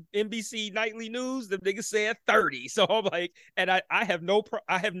 on NBC Nightly News, the niggas said 30. So I'm like, and I have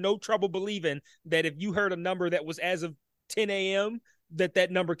no trouble believing that if you heard a number that was as of 10 a.m.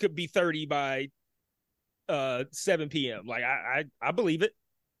 that number could be 30 by 7 p.m. Like I believe it.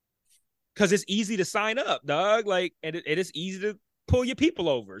 Because it's easy to sign up, dog. Like, and it is easy to pull your people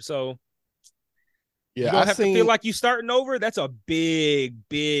over. So you don't have to feel like you starting over. That's a big,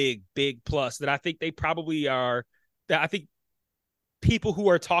 big, big plus that I think they probably are. That I think people who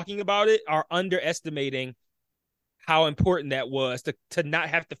are talking about it are underestimating how important that was to not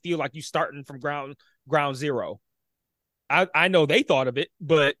have to feel like you starting from ground zero. I know they thought of it,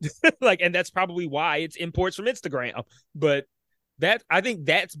 but and that's probably why it's imports from Instagram. But I think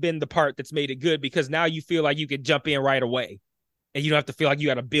that's been the part that's made it good, because now you feel like you could jump in right away and you don't have to feel like you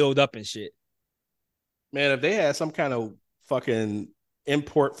got to build up and shit. Man, if they had some kind of fucking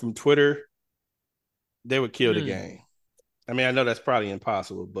import from Twitter, they would kill the game. I mean, I know that's probably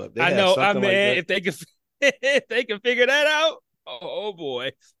impossible, but they have something like that. If they could, if they can figure that out, oh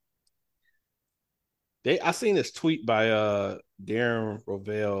boy. I seen this tweet by Darren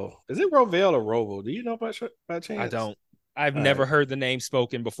Rovell. Is it Rovell or Rovo? Do you know by chance? I don't. I've never heard the name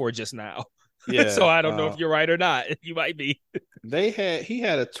spoken before just now. Yeah. So I don't know if you're right or not. You might be. He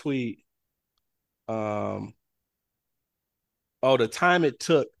had a tweet. The time it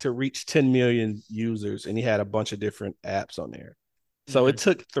took to reach 10 million users, and he had a bunch of different apps on there. So it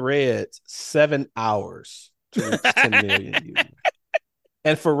took Threads 7 hours to reach 10 million users.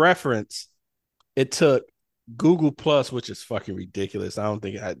 And for reference, it took Google Plus, which is fucking ridiculous. I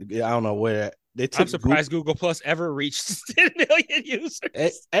don't know where I'm surprised Google Plus ever reached 10 million users.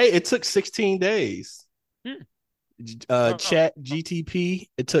 It took 16 days. Chat GTP,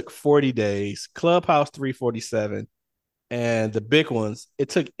 it took 40 days. Clubhouse 347. And the big ones, it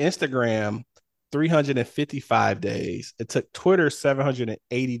took Instagram 355 days. It took Twitter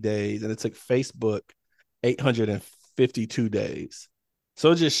 780 days. And it took Facebook 852 days.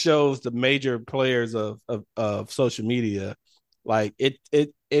 So it just shows the major players of social media, like it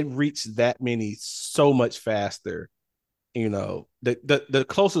reached that many so much faster. The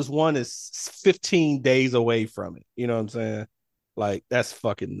closest one is 15 days away from it. You know what I'm saying? Like, that's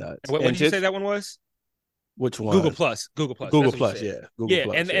fucking nuts. What did you say that one was? Which one? Google Plus. Yeah. Google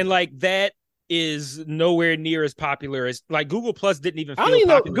Plus, and like that is nowhere near as popular as, like, Google Plus didn't even feel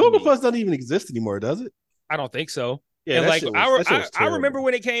popular. Google Plus doesn't even exist anymore, does it? I don't think so. Yeah, and I remember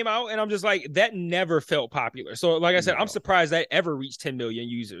when it came out, and I'm just like, that never felt popular. So, like I said, I'm surprised that ever reached 10 million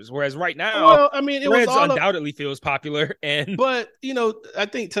users. Whereas right now, well, I mean, Threads undoubtedly feels popular. But I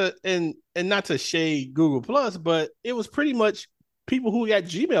think and not to shade Google Plus, but it was pretty much people who got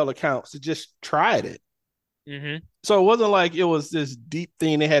Gmail accounts that just tried it. Mm-hmm. So it wasn't like it was this deep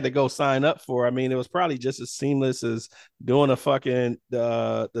thing they had to go sign up for. I mean, it was probably just as seamless as doing a fucking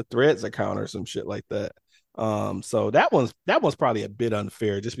the Threads account or some shit like that. So that one's probably a bit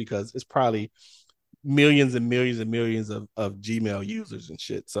unfair, just because it's probably millions and millions and millions of Gmail users and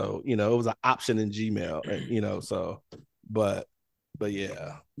shit. So it was an option in Gmail, so but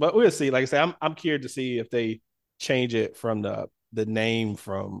yeah, but we'll see. Like I said, I'm curious to see if they change it from the name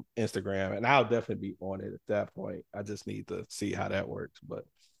from Instagram, and I'll definitely be on it at that point. I just need to see how that works. But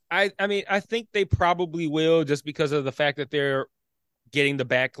I mean, I think they probably will, just because of the fact that they're getting the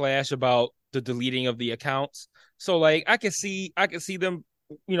backlash about the deleting of the accounts. So like I can see them,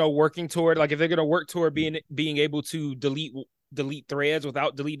 working toward, like, if they're gonna work toward being able to delete Threads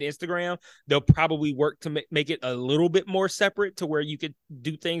without deleting Instagram, they'll probably work to make it a little bit more separate to where you could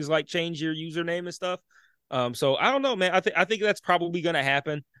do things like change your username and stuff. So I don't know, man. I think that's probably gonna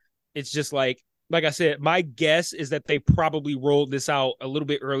happen. It's just like I said, my guess is that they probably rolled this out a little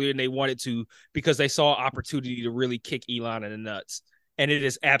bit earlier than they wanted to, because they saw opportunity to really kick Elon in the nuts. And it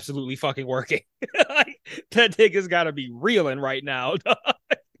is absolutely fucking working. Like, that nigga's got to be reeling right now.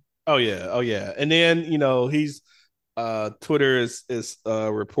 Oh yeah. And then he's Twitter is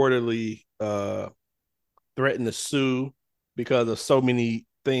reportedly threatened to sue because of so many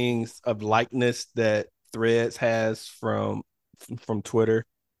things of likeness that Threads has from Twitter.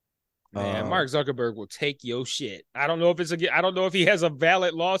 Man, Mark Zuckerberg will take your shit. I don't know if he has a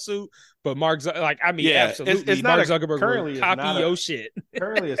valid lawsuit, but absolutely. It's Mark Zuckerberg will copy your shit.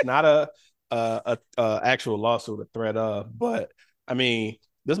 Currently, it's not a actual lawsuit, a threat of. But I mean,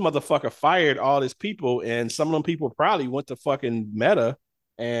 this motherfucker fired all his people, and some of them people probably went to fucking Meta.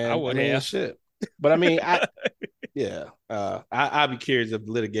 I And I would mean, have. shit. But I mean, yeah, I'd be curious if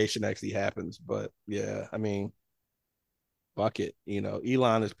litigation actually happens. But yeah, I mean, fuck it.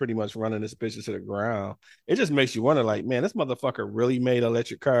 Elon is pretty much running this business to the ground. It just makes you wonder, like, man, this motherfucker really made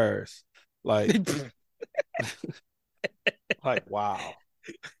electric cars. Like, like wow.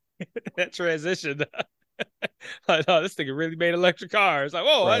 That transition. Like, oh, this thing really made electric cars. Like,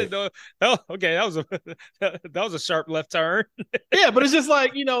 whoa, I Right. didn't know. Oh, okay, that was a that was a sharp left turn. Yeah, but it's just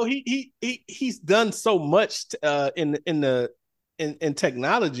like, he's done so much in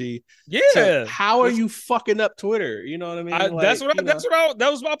technology. To Yeah, how are you fucking up Twitter? You know what I mean? that's Like, what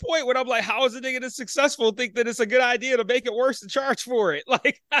that was my point. When I'm like, how is a nigga this successful? Think that it's a good idea to make it worse to charge for it?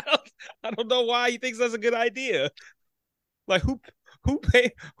 Like, I don't know why he thinks that's a good idea. Like,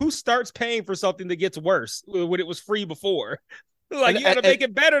 who starts paying for something that gets worse when it was free before? Like, and you got to make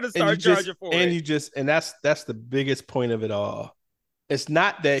it better to and you start just charging for and it. you just and that's the biggest point of it all. It's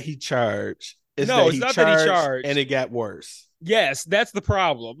not that he charged, it's No, that it's he not that he charged and charged. it got worse. Yes, that's the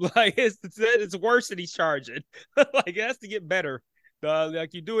problem. Like, it's worse than he's charging. Like, it has to get better.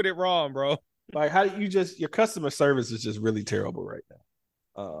 Like, you're doing it wrong, bro. Like, how do you just your customer service is just really terrible right now.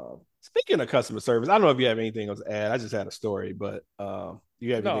 Speaking of customer service, I don't know if you have anything else to add. I just had a story, but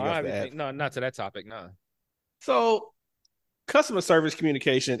you have No, anything I else have to add? anything. No, not to that topic. No. So customer service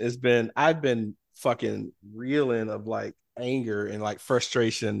communication has been I've been fucking reeling of like anger and like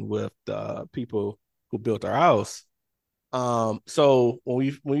frustration with the people who built our house. So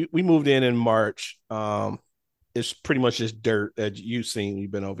when we moved in March, it's pretty much just dirt that you've seen.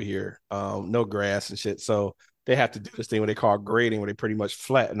 You've been over here, no grass and shit. So they have to do this thing what they call grading, where they pretty much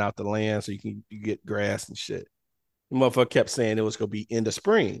flatten out the land so you get grass and shit. The motherfucker kept saying it was gonna be in the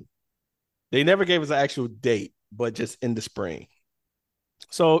spring. They never gave us an actual date, but just in the spring.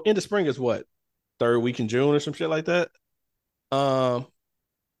 So in the spring is what, third week in June or some shit like that. Um,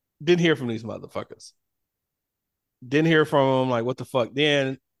 didn't hear from these motherfuckers. Didn't hear from them. Like, what the fuck?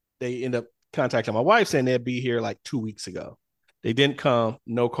 Then they end up contacting my wife saying they'd be here like 2 weeks ago. They didn't come.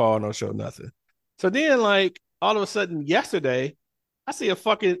 No call, no show, nothing. So then, like, all of a sudden, yesterday, I see a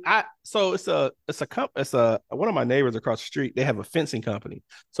fucking I. So it's a one of my neighbors across the street. They have a fencing company.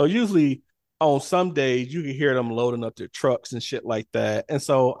 So usually on some days you can hear them loading up their trucks and shit like that. And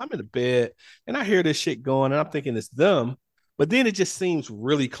so I'm in the bed and I hear this shit going, and I'm thinking it's them. But then it just seems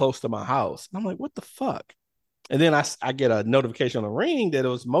really close to my house. And I'm like, what the fuck? And then I get a notification on the ring that it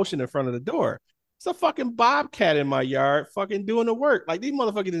was motion in front of the door. It's a fucking bobcat in my yard fucking doing the work. Like, these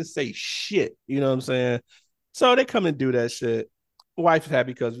motherfuckers didn't say shit. You know what I'm saying? So they come and do that shit. My wife is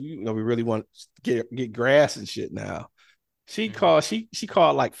happy because we really want to get grass and shit now. She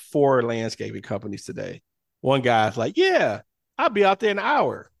called like 4 landscaping companies today. One guy's like, yeah, I'll be out there in an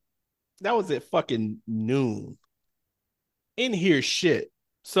hour. That was at fucking noon. In here shit.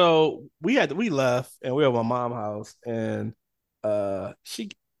 So we left and we were at my mom's house, and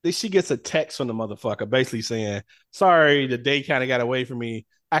she gets a text from the motherfucker basically saying, sorry, the day kind of got away from me.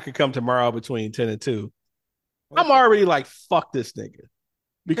 I could come tomorrow between 10 and 2. What I'm the already like, fuck this nigga.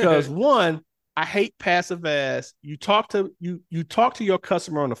 Because fuck? one, I hate passive ass. You talk to your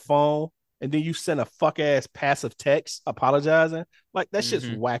customer on the phone and then you send a fuck ass passive text apologizing. Like, that shit's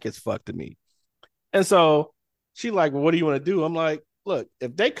Mm-hmm. whack as fuck to me. And so she like, well, what do you want to do? I'm like, look,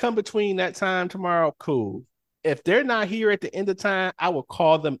 if they come between that time tomorrow, cool. If they're not here at the end of time, I will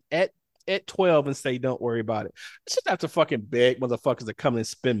call them at 12 and say, don't worry about it. I should have to fucking beg motherfuckers to come and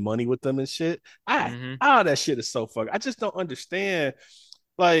spend money with them and shit. Mm-hmm. That shit is so fucking. I just don't understand.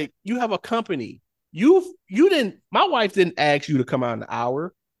 Like, you have a company. You didn't, my wife didn't ask you to come out an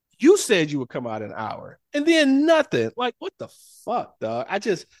hour. You said you would come out an hour. And then nothing. Like, what the fuck, dog?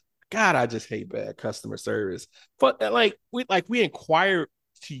 God, I just hate bad customer service. But like we inquired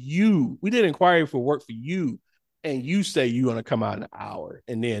to you. We did inquiry for work for you. And you say you're gonna come out in an hour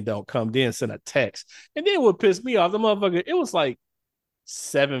and then don't come, then send a text. And then what pissed me off, the motherfucker, it was like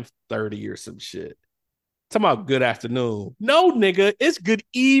 7:30 or some shit. Talking about good afternoon. No, nigga, it's good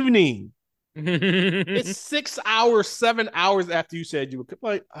evening. It's 6 hours, 7 hours after you said you would.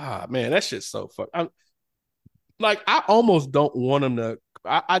 Like, man, that shit's so fuck. Like, I almost don't want him to.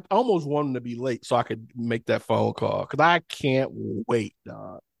 I almost want him to be late so I could make that phone call because I can't wait,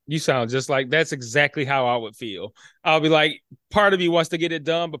 dog. You sound just like that's exactly how I would feel. I'll be like, part of me wants to get it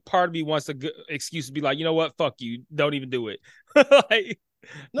done, but part of me wants to excuse to be like, you know what, fuck you, don't even do it. Like,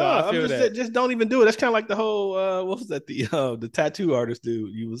 No, No, I I'm feel that. just don't even do it. That's kind of like the whole what was that the tattoo artist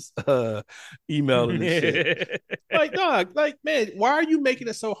dude you was emailing and shit. Like, dog, like, man, why are you making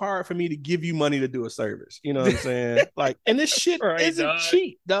it so hard for me to give you money to do a service? You know what I'm saying? Like, and this shit Right, isn't dog.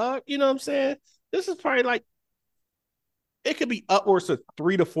 cheap, dog. You know what I'm saying? This is probably like it could be upwards of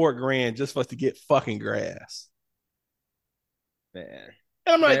 $3 to $4 just for us to get fucking grass. Man,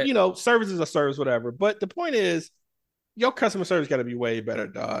 And I'm like, that service is a service, whatever. But the point is, your customer service got to be way better,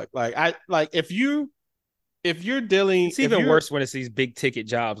 dog. Like, I like if you're dealing, it's if even you're worse when it's these big ticket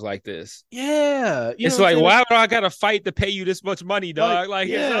jobs like this. yeah, you know It's what I'm like, saying? why do I gotta fight to pay you this much money, Like, dog? Like,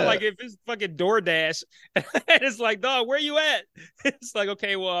 it's not yeah, like if it's fucking DoorDash, and it's like, dog, where you at? It's like,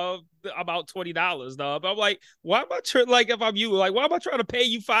 okay, well, about $20, dog. But I'm like, why am I like if I'm you, like, why am I trying to pay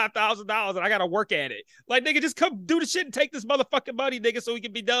you $5,000 and I gotta work at it? Like, nigga, just come do the shit and take this motherfucking money, nigga, so we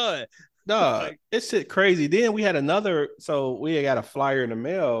can be done. dog, Like, it's shit crazy. Then we had another, so we got a flyer in the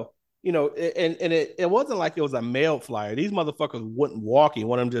mail, and it wasn't like it was a mail flyer. These motherfuckers wasn't walking.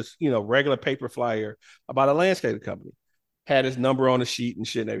 One of them just, regular paper flyer about a landscaping company. Had his number on the sheet and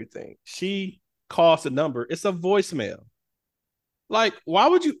shit and everything. She calls the number. It's a voicemail. Like, why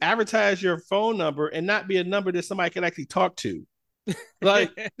would you advertise your phone number and not be a number that somebody can actually talk to?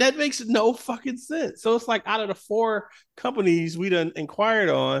 Like, that makes no fucking sense. So it's like out of the 4 companies we done inquired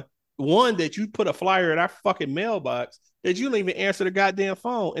on, one that you put a flyer in our fucking mailbox that you don't even answer the goddamn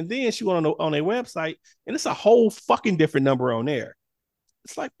phone. And then she went on a website and it's a whole fucking different number on there.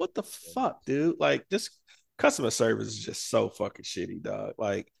 It's like, what the fuck, dude? Like, this customer service is just so fucking shitty, dog.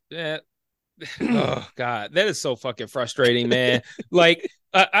 Like, yeah. Oh God, that is so fucking frustrating, man. Like,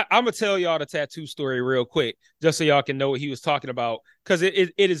 I'm gonna tell y'all the tattoo story real quick, just so y'all can know what he was talking about, because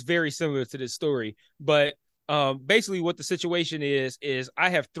it is very similar to this story. But basically, what the situation is I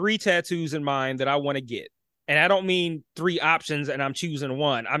have 3 tattoos in mind that I want to get, and I don't mean 3 options, and I'm choosing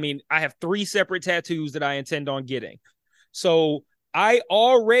one. I mean I have 3 separate tattoos that I intend on getting. So I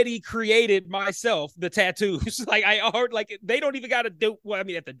already created myself the tattoos. Like I already like they don't even gotta do well, I mean,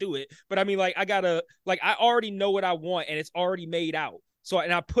 they have to do it, but I mean like I gotta like I already know what I want and it's already made out. So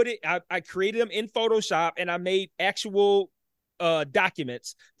and I created them in Photoshop and I made actual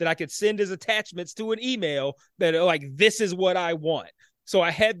documents that I could send as attachments to an email that are like, this is what I want. So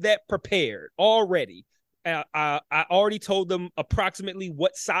I had that prepared already. I already told them approximately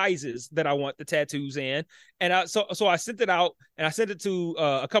what sizes that I want the tattoos in, and so I sent it out and I sent it to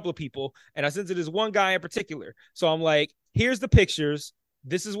a couple of people, and I sent it to this one guy in particular. So I'm like, here's the pictures.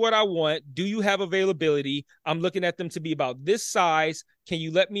 This is what I want. Do you have availability? I'm looking at them to be about this size. Can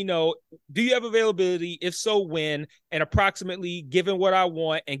you let me know? Do you have availability? If so, when? And approximately, given what I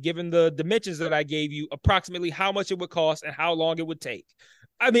want and given the dimensions that I gave you, approximately how much it would cost and how long it would take.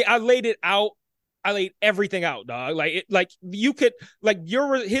 I mean, I laid it out. I laid everything out, dog. Like you could, like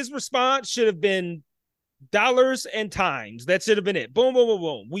his response should have been dollars and times. That should have been it. Boom, boom, boom,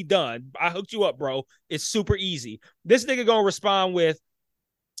 boom. We done. I hooked you up, bro. It's super easy. This nigga gonna respond with,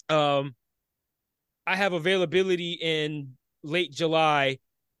 I have availability in late July.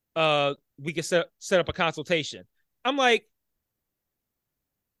 We can set up a consultation. I'm like,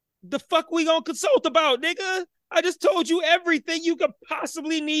 the fuck we gonna consult about, nigga? I just told you everything you could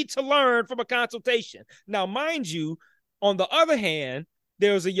possibly need to learn from a consultation. Now, mind you, on the other hand,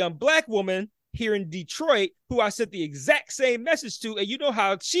 there was a young black woman here in Detroit who I sent the exact same message to, and you know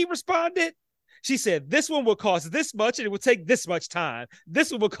how she responded? She said, this one will cost this much and it will take this much time.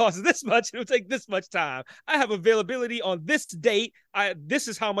 This one will cost this much and it will take this much time. I have availability on this date. This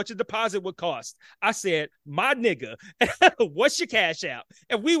is how much a deposit would cost. I said, my nigga, what's your cash out?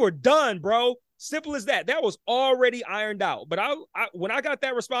 And we were done, bro. Simple as that. That was already ironed out. But when I got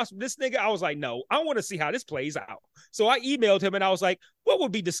that response from this nigga, I was like, no, I want to see how this plays out. So I emailed him and I was like, what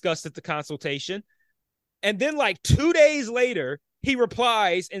would be discussed at the consultation? And then like 2 days later, he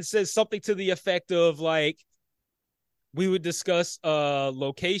replies and says something to the effect of like, we would discuss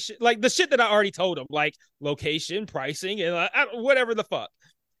location, like the shit that I already told him, like location, pricing, and whatever the fuck.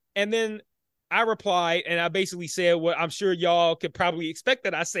 And then I replied and I basically said what I'm sure y'all could probably expect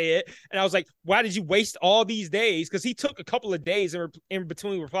that I said. And I was like, why did you waste all these days? Because he took a couple of days in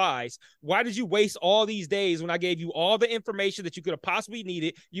between replies. Why did you waste all these days when I gave you all the information that you could have possibly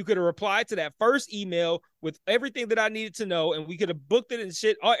needed? You could have replied to that first email with everything that I needed to know, and we could have booked it and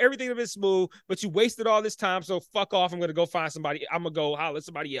shit. Everything would have been smooth, but you wasted all this time. So fuck off. I'm going to go find somebody. I'm going to go holler at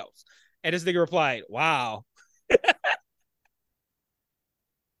somebody else. And this nigga replied, wow.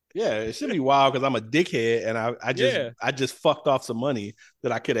 yeah, it should be wild because I'm a dickhead and I just fucked off some money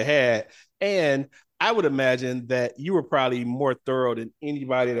that I could have had. And I would imagine that you were probably more thorough than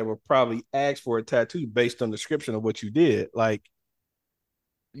anybody that would probably ask for a tattoo based on the description of what you did. Like,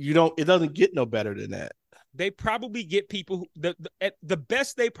 it doesn't get no better than that. They probably get people the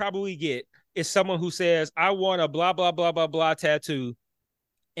best they probably get is someone who says, I want a blah, blah, blah, blah, blah tattoo,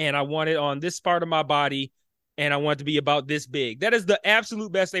 and I want it on this part of my body, and I want it to be about this big. That is the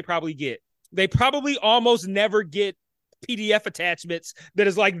absolute best they probably get. They probably almost never get PDF attachments that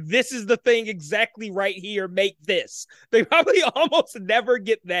is like, this is the thing exactly right here, make this. They probably almost never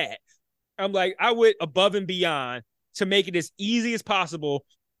get that. I'm like, I went above and beyond to make it as easy as possible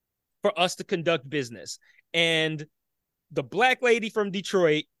for us to conduct business. And the black lady from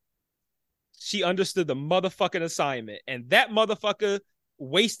Detroit, she understood the motherfucking assignment, and that motherfucker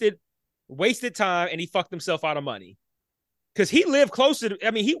wasted time, and he fucked himself out of money because he lived closer to,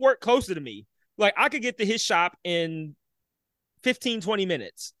 I mean, he worked closer to me. Like, I could get to his shop in 15-20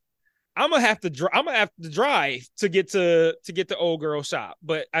 minutes. I'm gonna have to drive to get to old girl shop.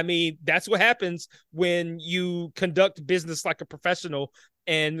 But I mean, that's what happens when you conduct business like a professional,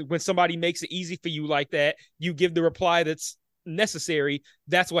 and when somebody makes it easy for you like that, you give the reply that's necessary.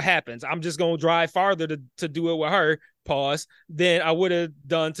 That's what happens. I'm just gonna drive farther to do it with her, pause, than I would have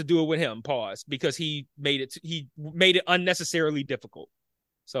done to do it with him, pause, because he made it unnecessarily difficult.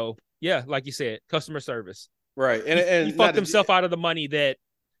 So yeah, like you said, customer service. Right. And he fucked himself out of the money that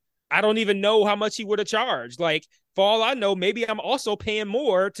I don't even know how much he would have charged. Like, for all I know, maybe I'm also paying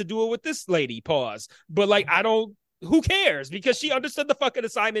more to do it with this lady, pause. But like, who cares? Because she understood the fucking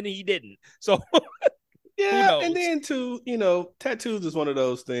assignment and he didn't. So yeah. And then too, tattoos is one of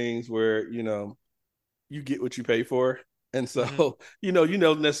those things where, you get what you pay for. And so,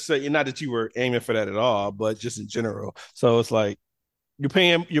 necessarily, not that you were aiming for that at all, but just in general. So it's like, you're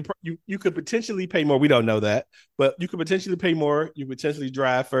paying, you could potentially pay more. We don't know that, but you could potentially pay more. You potentially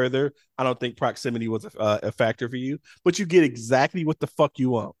drive further. I don't think proximity was a factor for you, but you get exactly what the fuck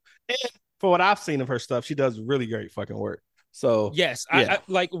you want. And for what I've seen of her stuff, she does really great fucking work. So yes, yeah. I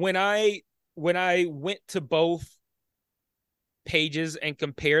like when I went to both pages and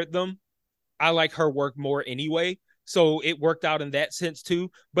compared them, I like her work more anyway. So it worked out in that sense too.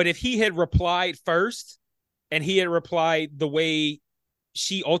 But if he had replied first and he had replied the way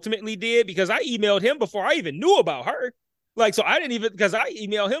she ultimately did, because I emailed him before I even knew about her. Like, so I didn't even, because I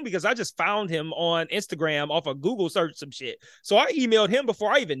emailed him because I just found him on Instagram off of Google search some shit. So I emailed him before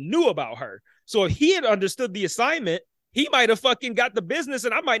I even knew about her. So if he had understood the assignment, he might have fucking got the business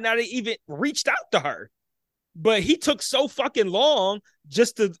and I might not have even reached out to her. But he took so fucking long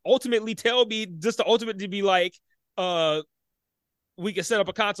just to ultimately tell me, just to ultimately be like, we can set up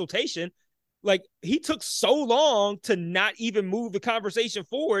a consultation. Like, he took so long to not even move the conversation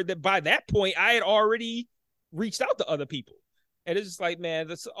forward that by that point I had already reached out to other people. And it's just like, man,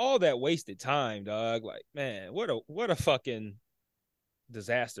 that's all that wasted time, dog. Like, man, what a fucking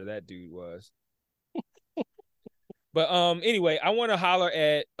disaster that dude was. But anyway, I want to holler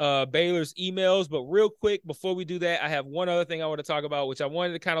at Baylor's emails, but real quick before we do that, I have one other thing I want to talk about, which I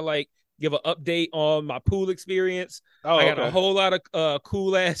wanted to kind of like give an update on my pool experience. I got a whole lot of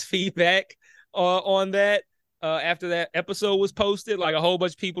cool ass feedback on that after that episode was posted. Like, a whole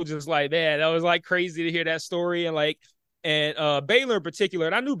bunch of people just like, man, that was like crazy to hear that story. And like, and Baylor in particular,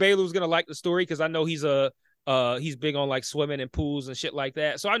 and I knew Baylor was gonna like the story because I know he's big on like swimming and pools and shit like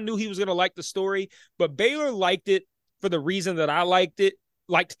that. So I knew he was gonna like the story, but Baylor liked it for the reason that I liked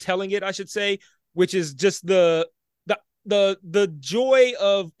telling it, I should say, which is just the joy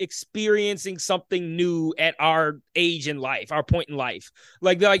of experiencing something new at our age in life, our point in life.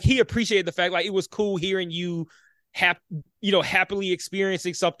 Like he appreciated the fact, like, it was cool hearing you happily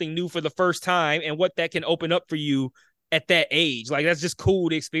experiencing something new for the first time and what that can open up for you at that age. Like, that's just cool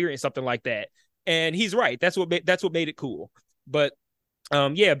to experience something like that. And he's right. That's what made it cool. But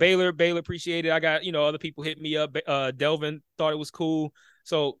yeah, Baylor appreciated it. I got, other people hit me up. Delvin thought it was cool.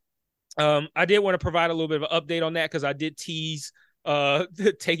 So I did want to provide a little bit of an update on that because I did tease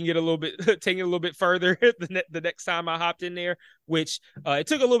taking it a little bit further the next time I hopped in there, which it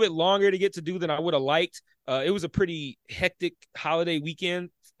took a little bit longer to get to do than I would have liked. It was a pretty hectic holiday weekend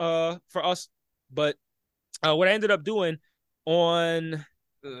for us, but what I ended up doing on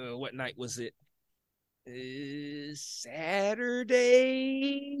what night was it?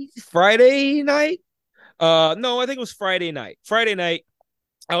 Friday night? No, I think it was Friday night.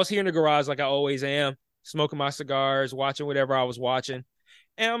 I was here in the garage like I always am, smoking my cigars, watching whatever I was watching.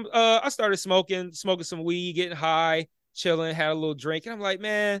 And I started smoking some weed, getting high, chilling, had a little drink. And I'm like,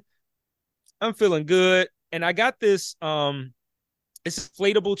 man, I'm feeling good. And I got this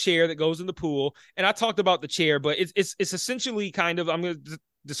inflatable chair that goes in the pool. And I talked about the chair, but it's essentially kind of, I'm going to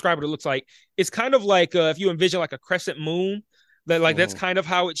describe what it looks like. It's kind of like if you envision like a crescent moon, that's kind of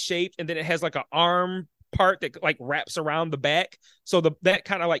how it's shaped. And then it has like an arm part that like wraps around the back. So that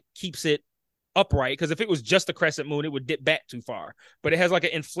kind of like keeps it upright, because if it was just a crescent moon, it would dip back too far. But it has like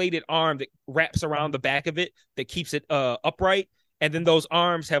an inflated arm that wraps around the back of it that keeps it upright. And then those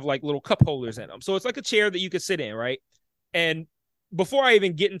arms have like little cup holders in them. So it's like a chair that you could sit in, right? And before I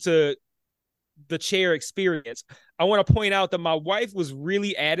even get into the chair experience, I want to point out that my wife was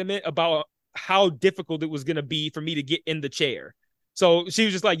really adamant about how difficult it was going to be for me to get in the chair. So she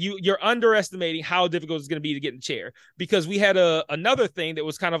was just like, you're underestimating how difficult it's going to be to get in the chair, because we had another thing that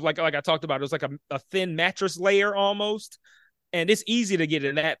was kind of like I talked about. It was like a thin mattress layer almost. And it's easy to get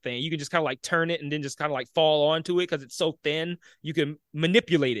in that thing. You can just kind of like turn it and then just kind of like fall onto it because it's so thin. You can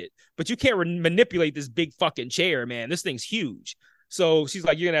manipulate it, but you can't manipulate this big fucking chair, man. This thing's huge. So she's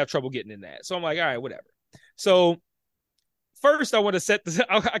like, you're going to have trouble getting in that. So I'm like, all right, whatever. So first, I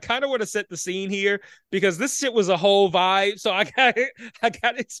kind of want to set the scene here, because this shit was a whole vibe. So I got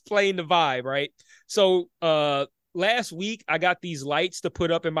to explain the vibe, right? So last week, I got these lights to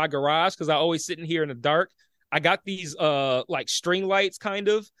put up in my garage because I always sit in here in the dark. I got these like string lights kind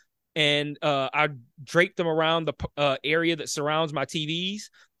of, and I draped them around the area that surrounds my TVs.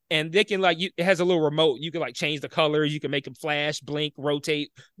 And they can it has a little remote. You can like change the color. You can make them flash, blink, rotate.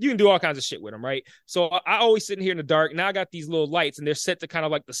 You can do all kinds of shit with them, right? So I always sit in here in the dark. Now I got these little lights, and they're set to kind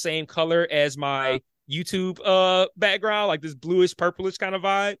of like the same color as my YouTube background, like this bluish, purplish kind of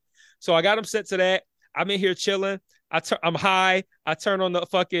vibe. So I got them set to that. I'm in here chilling. I'm high. I turn on the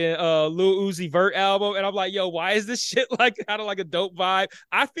fucking Lil Uzi Vert album, and I'm like, yo, why is this shit like kind of like a dope vibe?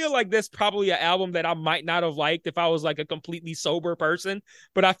 I feel like this probably an album that I might not have liked if I was like a completely sober person,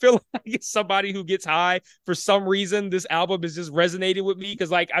 but I feel like it's somebody who gets high for some reason. This album is just resonating with me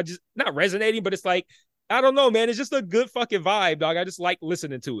because like I just not resonating, but it's like, I don't know, man. It's just a good fucking vibe, dog. I just like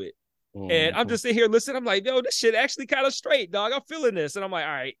listening to it. Mm-hmm. And I'm just sitting here listening. I'm like, yo, this shit actually kind of straight, dog. I'm feeling this. And I'm like,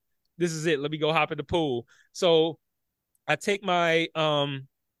 all right, this is it. Let me go hop in the pool. So I take my one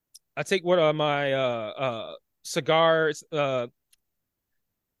of my cigars. It's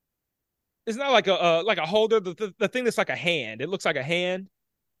not like a holder. The thing that's like a hand. It looks like a hand,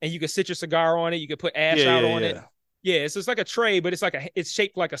 and you can sit your cigar on it. You can put ash out on it. Yeah, so it's like a tray, but it's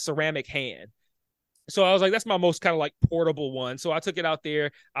shaped like a ceramic hand. So I was like, that's my most kind of like portable one. So I took it out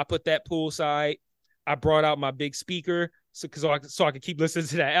there. I put that poolside. I brought out my big speaker so I could keep listening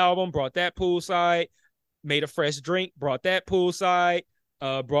to that album. Brought that poolside. Made a fresh drink, brought that poolside,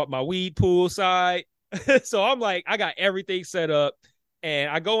 brought my weed poolside. So I'm like, I got everything set up, and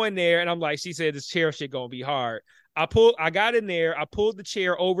I go in there, and I'm like, she said this chair shit gonna be hard. I got in there, I pulled the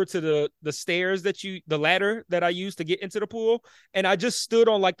chair over to the stairs the ladder that I used to get into the pool, and I just stood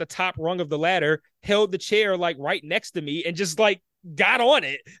on like the top rung of the ladder, held the chair like right next to me, and just like got on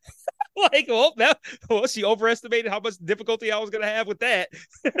it. Like, she overestimated how much difficulty I was gonna have with that.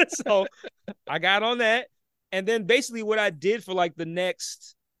 So I got on that, and then basically what I did for like the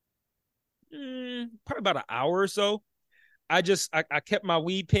next probably about an hour or so, I kept my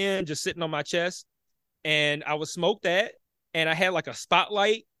weed pen just sitting on my chest, and I would smoke that, and I had like a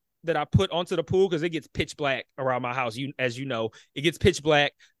spotlight that I put onto the pool because it gets pitch black around my house. As you know, it gets pitch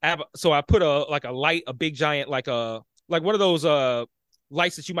black. So I put a light, a big giant like one of those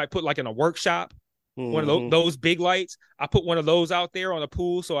lights that you might put like in a workshop. Mm-hmm. One of those big lights. I put one of those out there on the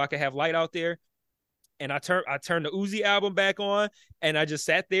pool so I could have light out there. And I turned the Uzi album back on, and I just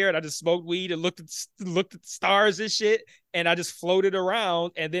sat there and I just smoked weed and looked at the stars and shit, and I just floated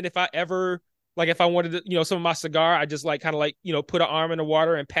around. And then if I wanted to, some of my cigar, I just like kind of like, put an arm in the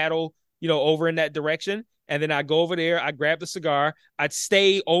water and paddle, over in that direction. And then I go over there, I grab the cigar, I'd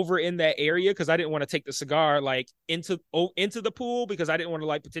stay over in that area because I didn't want to take the cigar like into the pool, because I didn't want to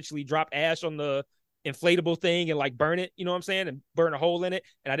like potentially drop ash on the inflatable thing and like burn it, you know what I'm saying? And burn a hole in it.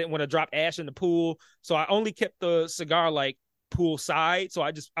 And I didn't want to drop ash in the pool. So I only kept the cigar like pool side. So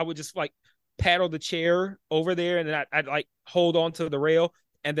I would just like paddle the chair over there, and then I'd like hold on to the rail.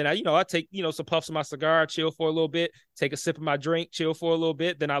 And then I take, some puffs of my cigar, chill for a little bit, take a sip of my drink, chill for a little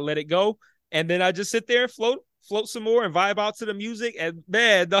bit. Then I let it go. And then I just sit there and float some more and vibe out to the music. And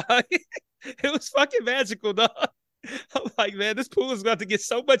man, dog, it was fucking magical, dog. I'm like, man, this pool is about to get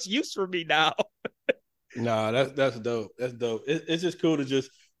so much use from me now. Nah, that's dope. That's dope. It's just cool to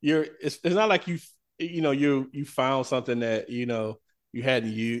just it's not like you found something that you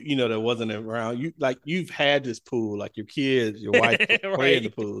hadn't that wasn't around. You've had this pool, like your kids, your wife right. play in the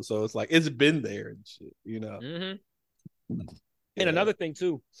pool. So it's like it's been there and shit, Mm-hmm. Yeah. And another thing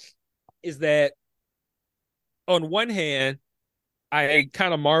too is that on one hand, I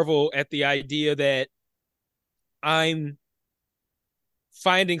kind of marvel at the idea that I'm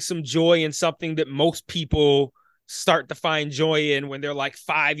finding some joy in something that most people start to find joy in when they're like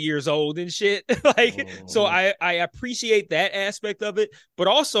 5 years old and shit. Like, so I appreciate that aspect of it, but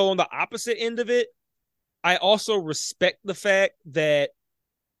also on the opposite end of it, I also respect the fact that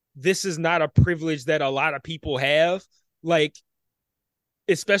this is not a privilege that a lot of people have. Like,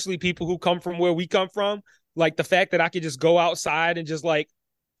 especially people who come from where we come from. Like the fact that I could just go outside and just like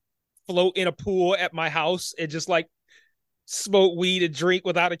float in a pool at my house and just like smoke weed and drink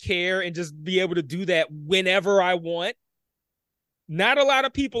without a care and just be able to do that whenever I want. Not a lot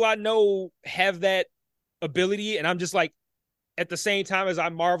of people I know have that ability. And I'm just like, at the same time as I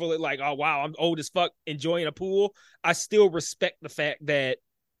marvel at like, oh, wow, I'm old as fuck enjoying a pool, I still respect the fact that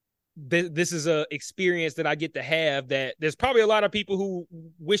this is a experience that I get to have, that there's probably a lot of people who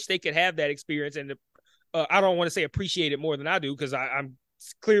wish they could have that experience. And I don't want to say appreciate it more than I do, because I'm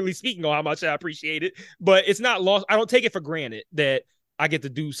clearly speaking on how much I appreciate it, but it's not lost. I don't take it for granted that I get to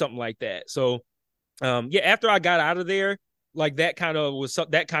do something like that. So yeah, after I got out of there, like that kind of was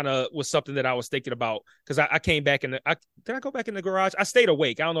something that I was thinking about, because I came back did I go back in the garage? I stayed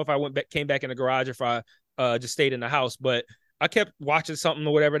awake. I don't know if I came back in the garage, if I just stayed in the house, but I kept watching something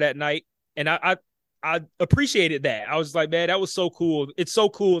or whatever that night, and I appreciated that. I was like, man, that was so cool. It's so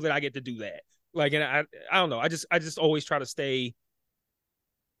cool that I get to do that. Like, and I don't know. I just always try to stay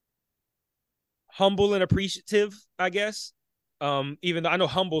humble and appreciative, I guess. Even though I know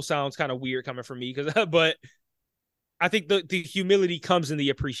humble sounds kind of weird coming from me, but I think the humility comes in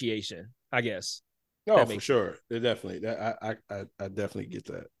the appreciation, I guess. Oh, for sure. It definitely. That I definitely get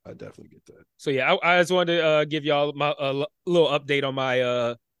that. I definitely get that. So yeah, I just wanted to give y'all my little update on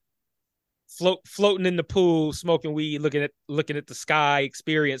my floating in the pool, smoking weed, looking at the sky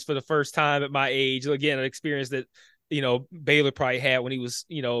experience for the first time at my age. Again, an experience that, you know, Baylor probably had when he was,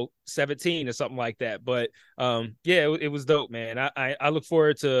 you know, 17 or something like that. But yeah, it was dope, man. I look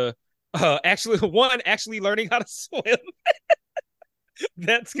forward to actually learning how to swim.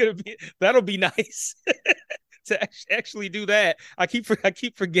 That'll be nice to actually do that. I keep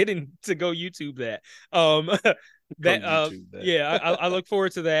forgetting to go YouTube that. Yeah, I look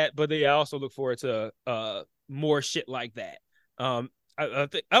forward to that, but yeah, I also look forward to more shit like that.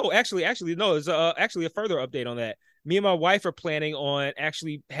 Actually no, there's actually a further update on that. Me and my wife are planning on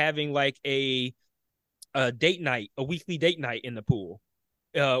actually having like a date night, a weekly date night in the pool.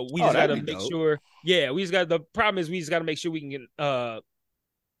 We just got to make sure. Yeah, the problem is we just got to make sure we can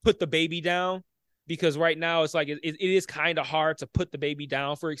put the baby down, because right now it's like it is kind of hard to put the baby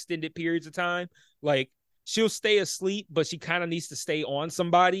down for extended periods of time. Like, she'll stay asleep, but she kind of needs to stay on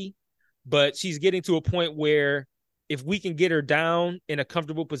somebody. But she's getting to a point where if we can get her down in a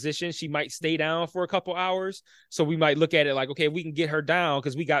comfortable position, she might stay down for a couple hours. So we might look at it like, okay, if we can get her down,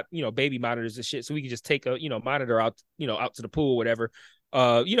 because we got, you know, baby monitors and shit, so we can just take a, you know, monitor out, you know, out to the pool, whatever.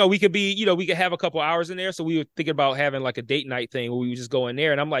 You know, we could have a couple hours in there. So we were thinking about having like a date night thing where we would just go in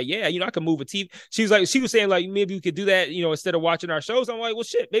there. And I'm like, yeah, you know, I could move a TV. She was saying like, maybe we could do that, you know, instead of watching our shows. I'm like, well,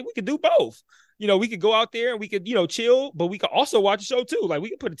 shit, maybe we could do both. You know, we could go out there and we could, you know, chill, but we could also watch a show too. Like, we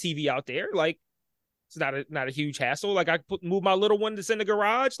could put a TV out there. Like, it's not a huge hassle. Like, I could move my little one that's in the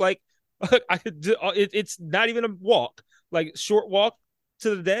garage. Like, I could do, it's not even a walk, like short walk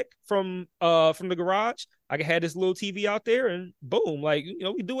to the deck from the garage. I could have this little TV out there and boom, like, you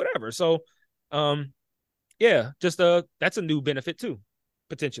know, we do whatever. So yeah, just that's a new benefit too,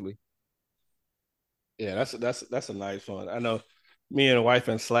 potentially. Yeah, that's a nice one. I know me and the wife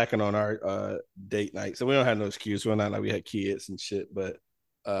been slacking on our date night, so we don't have no excuse. We're not like we had kids and shit, but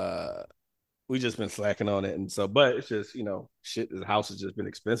we just been slacking on it. And so, but it's just, you know, shit, the house has just been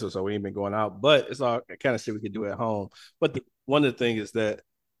expensive, so we ain't been going out. But it's all kind of shit we could do at home. But one of the things is that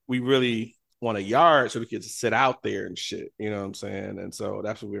we really want a yard so we could sit out there and shit. You know what I'm saying? And so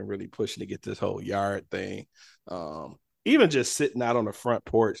that's what we're really pushing to get this whole yard thing. Even just sitting out on the front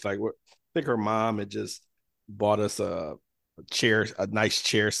porch, like I think her mom had just bought us a nice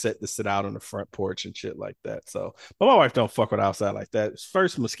chair set to sit out on the front porch and shit like that. So, but my wife don't fuck with outside like that.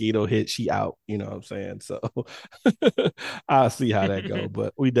 First mosquito hit, she out. You know what I'm saying? So I'll see how that go.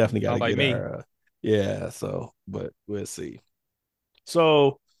 But we definitely got to get our yeah. So, but we'll see.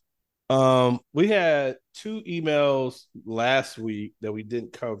 So, we had 2 emails last week that we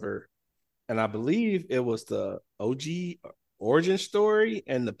didn't cover, and I believe it was the OG origin story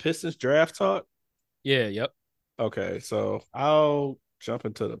and the Pistons draft talk. Yeah. Yep. Okay, so I'll jump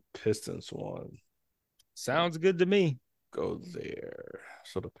into the Pistons one. Sounds good to me. Go there.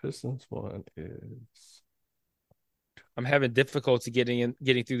 So the Pistons one is. I'm having difficulty getting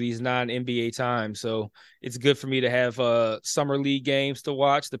through these non-NBA times, so it's good for me to have summer league games to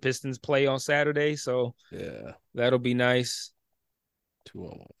watch. The Pistons play on Saturday, so yeah, that'll be nice.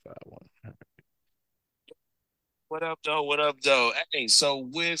 2-1-1-5-1. What up, though? What up, though? Hey, so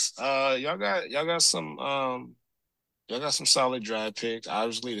with y'all got some solid draft picks.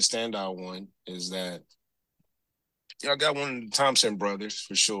 Obviously, the standout one is that y'all got one of the Thompson brothers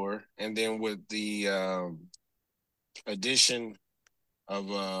for sure, and then with the addition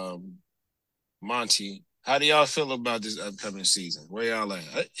of Monty. How do y'all feel about this upcoming season? Where y'all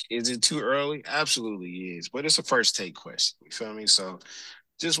at? Is it too early? Absolutely is, but it's a first take question. You feel me? So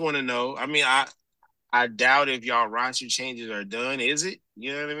just want to know. I mean, I doubt if y'all roster changes are done. Is it?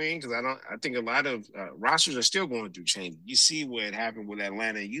 You know what I mean? Because I don't. I think a lot of rosters are still going through changes. You see what happened with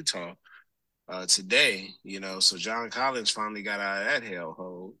Atlanta and Utah today. You know, so John Collins finally got out of that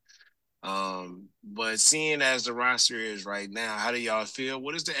hellhole. But seeing as the roster is right now, how do y'all feel?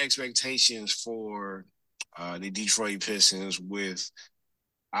 What is the expectations for the Detroit Pistons with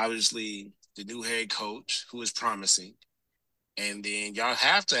obviously the new head coach who is promising? And then y'all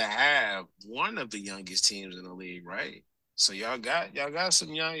have to have one of the youngest teams in the league, right? So y'all got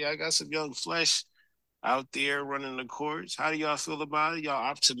some young flesh out there running the courts. How do y'all feel about it? Y'all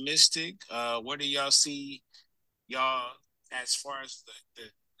optimistic? Where do y'all see y'all as far as the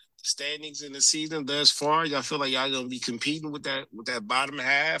standings in the season thus far? Y'all feel like y'all gonna be competing with that bottom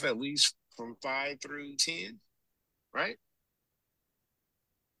half at least from 5 through 10, right?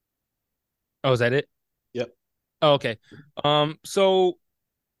 Oh, is that it? Yep. Oh, okay. So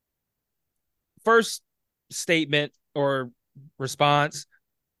first statement or response,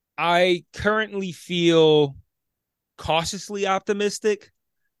 I currently feel cautiously optimistic.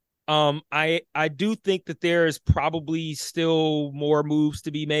 I do think that there is probably still more moves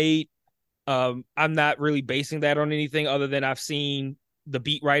to be made. I'm not really basing that on anything other than I've seen the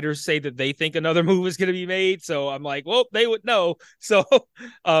beat writers say that they think another move is going to be made. So I'm like, well, they would know. So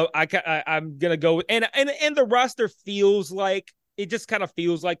I'm gonna go and the roster feels like it just kind of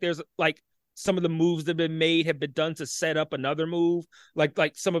feels like there's like some of the moves that have been made have been done to set up another move. Like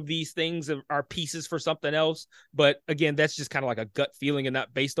some of these things are pieces for something else. But again, that's just kind of like a gut feeling and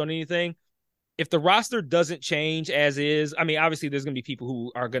not based on anything. If the roster doesn't change as is, I mean, obviously there's going to be people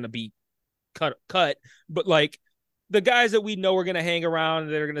who are going to be cut, but like the guys that we know are going to hang around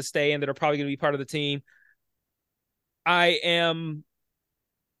and that are going to stay and that are probably going to be part of the team, I am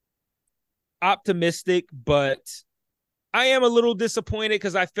optimistic, but I am a little disappointed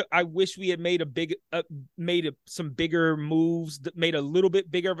because I wish we had made some bigger moves that made a little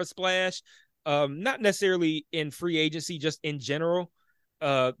bit bigger of a splash. Not necessarily in free agency, just in general.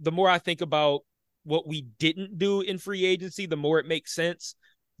 The more I think about what we didn't do in free agency, the more it makes sense.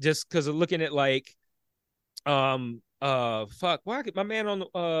 Just because of looking at like, why my man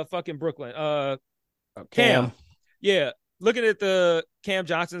on fucking Brooklyn, Cam, yeah, looking at the Cam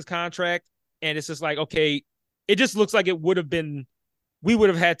Johnson's contract, and it's just like, okay, it just looks like we would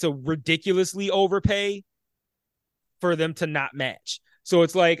have had to ridiculously overpay for them to not match. So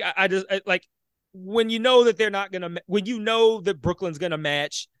it's like, like when you know that when you know that Brooklyn's going to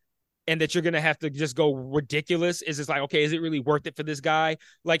match and that you're going to have to just go ridiculous, is it's like, okay, is it really worth it for this guy?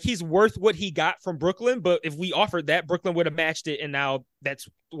 Like he's worth what he got from Brooklyn, but if we offered that, Brooklyn would have matched it. And now that's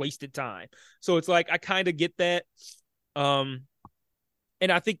wasted time. So it's like, I kind of get that. And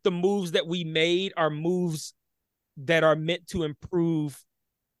I think the moves that we made are moves that are meant to improve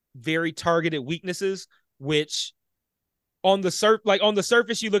very targeted weaknesses, which on the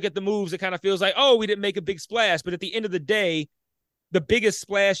surface, you look at the moves, it kind of feels like, oh, we didn't make a big splash. But at the end of the day, the biggest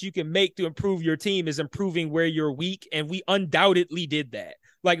splash you can make to improve your team is improving where you're weak. And we undoubtedly did that.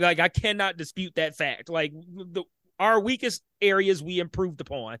 Like I cannot dispute that fact. Like our weakest areas we improved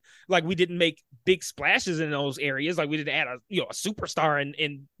upon. Like we didn't make big splashes in those areas. Like we didn't add a superstar and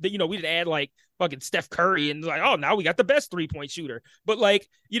we didn't add like fucking Steph Curry and like, oh, now we got the best 3-point shooter. But like,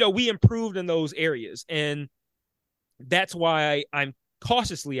 we improved in those areas. And that's why I'm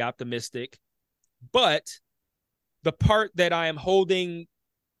cautiously optimistic. But the part that I am holding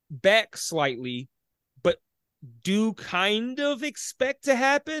back slightly, but do kind of expect to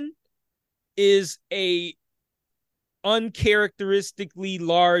happen, is a uncharacteristically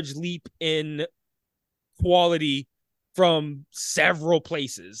large leap in quality from several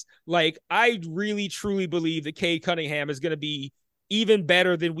places. Like I really truly believe that Cade Cunningham is going to be even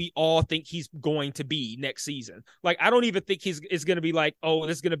better than we all think he's going to be next season. Like I don't even think it's going to be like, oh,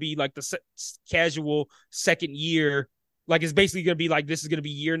 this is going to be like the casual second year. Like it's basically going to be like, this is going to be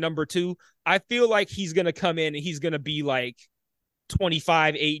year number 2. I feel like he's going to come in and he's going to be like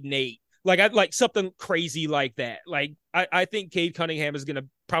 25, 8 and 8. Like I like something crazy like that. Like I think Cade Cunningham is going to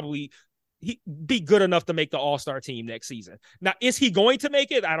probably he be good enough to make the All-Star team next season. Now, is he going to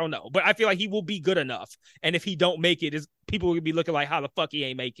make it? I don't know, but I feel like he will be good enough. And if he don't make it, people will be looking like, how the fuck he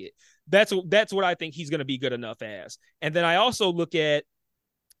ain't make it? That's what I think he's going to be good enough as. And then I also look at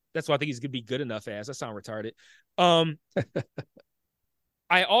that's what I think he's going to be good enough as. That sound retarded.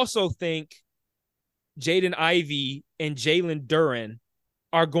 I also think Jaden Ivey and Jalen Duren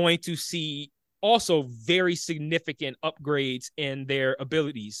are going to see also very significant upgrades in their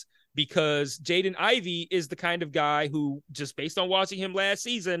abilities, because Jaden Ivey is the kind of guy who, just based on watching him last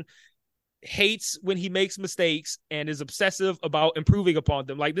season, hates when he makes mistakes and is obsessive about improving upon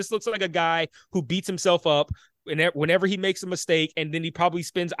them. Like, this looks like a guy who beats himself up whenever he makes a mistake, and then he probably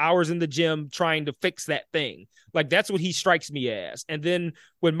spends hours in the gym trying to fix that thing. Like, that's what he strikes me as. And then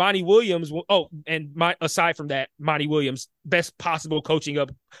when Monty Williams, aside from that, Monty Williams, best possible coaching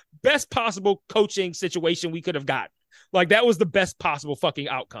situation we could have gotten. Like, that was the best possible fucking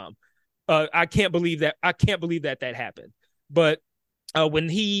outcome. I can't believe that happened. But when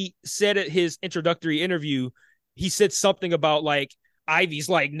he said at his introductory interview, he said something about like, Ivy's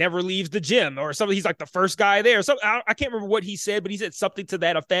like never leaves the gym or something. He's like the first guy there. So I can't remember what he said, but he said something to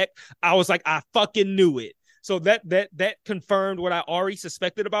that effect. I was like, I fucking knew it. So that confirmed what I already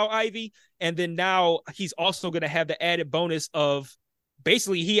suspected about Ivy. And then now he's also going to have the added bonus of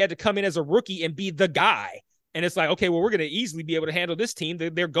basically he had to come in as a rookie and be the guy. And it's like, okay, well, we're going to easily be able to handle this team.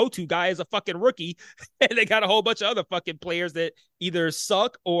 Their go-to guy is a fucking rookie. And they got a whole bunch of other fucking players that either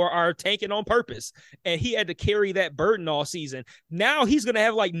suck or are tanking on purpose. And he had to carry that burden all season. Now he's going to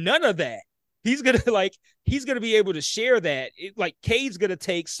have like none of that. He's going to be able to share that. Like, Cade's going to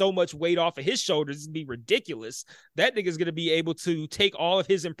take so much weight off of his shoulders. It's going to be ridiculous. That nigga's going to be able to take all of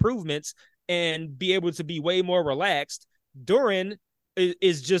his improvements and be able to be way more relaxed. Duren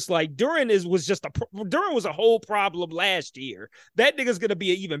is just like Duren was a whole problem last year. That nigga's gonna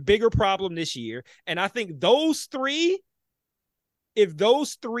be an even bigger problem this year. And I think if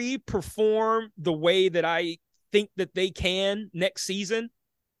those three perform the way that I think that they can next season,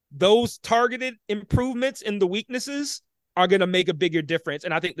 those targeted improvements in the weaknesses are gonna make a bigger difference.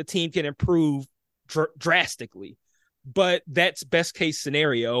 And I think the team can improve drastically. But that's best case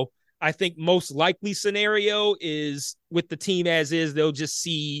scenario. I think most likely scenario is with the team as is, they'll just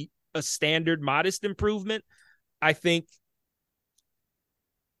see a standard modest improvement. I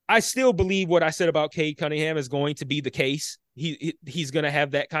still believe what I said about Cade Cunningham is going to be the case. He's going to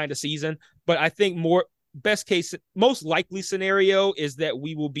have that kind of season, but I think most likely scenario is that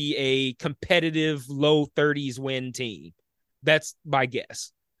we will be a competitive low 30s win team. That's my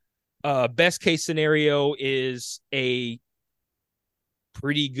guess. Best case scenario is a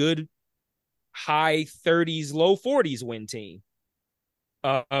pretty good high 30s, low 40s win team.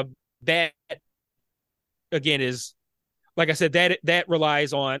 That again is, like I said, that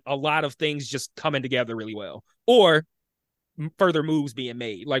relies on a lot of things just coming together really well, or further moves being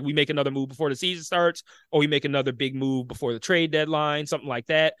made. Like, we make another move before the season starts, or we make another big move before the trade deadline, something like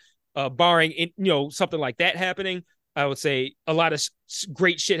that. Barring something like that happening, I would say a lot of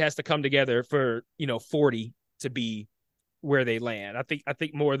great shit has to come together for 40 to be where they land. I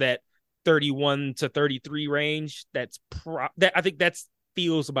think more that 31 to 33 range. I think that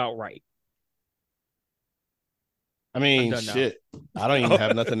feels about right. I mean, shit. I don't even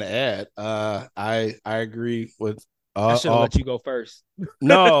have nothing to add. I agree with. I should have let you go first.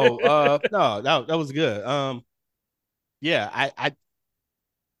 No, that was good. Yeah,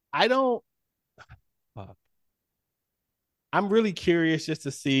 I don't. I'm really curious just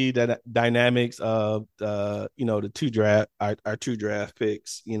to see the dynamics of our two draft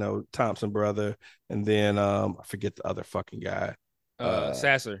picks, Thompson brother, and then I forget the other fucking guy.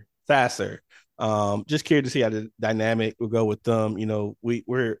 Sasser. Just curious to see how the dynamic will go with them.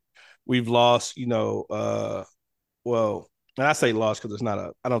 We've lost, well, and I say lost because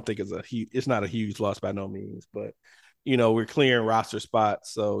I don't think it's not a huge loss by no means, but we're clearing roster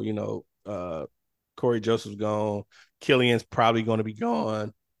spots. So, Corey Joseph's gone. Killian's probably going to be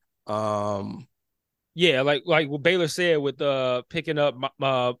gone. Yeah, like what Baylor said with picking up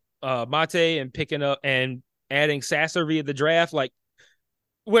Mate and picking up and adding Sasser via the draft, like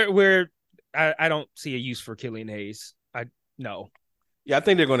where I don't see a use for Killian Hayes. No. Yeah, I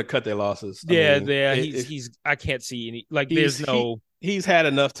think they're going to cut their losses. I can't see any, like, he's had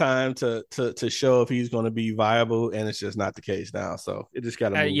enough time to show if he's going to be viable, and it's just not the case now. So it just got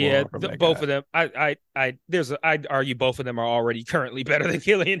to move on from both of them. I'd argue both of them are already currently better than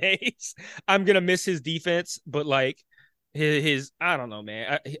Killian Hayes. I'm gonna miss his defense, but like his I don't know,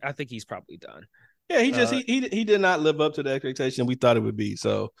 man. I think he's probably done. Yeah, he did not live up to the expectation we thought it would be.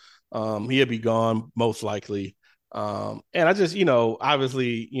 So he'll be gone most likely. And I just,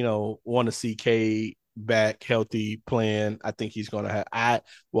 obviously, want to see K back healthy playing. I think he's going to have, I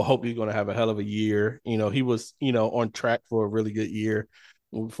will hope he's going to have a hell of a year. He was, on track for a really good year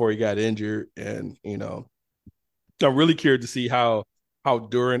before he got injured. And, I'm really curious to see how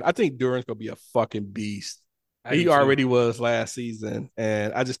Duran, I think Duran's going to be a fucking beast. I He do too. already was last season.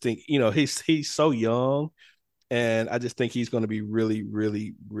 And I just think, he's so young. And I just think he's going to be really,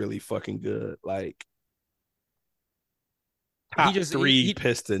 really, really fucking good. Like, He top just three he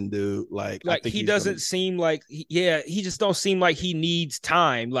Piston dude. Like I like think he he's gonna. doesn't seem like he just don't seem like he needs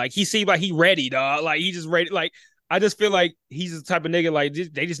time. Like he seems like he ready, dog. Like he just ready. Like I just feel like he's the type of nigga like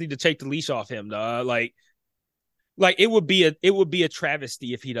they just need to take the leash off him, dog. Like it would be a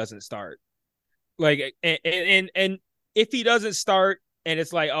travesty if he doesn't start. Like and if he doesn't start and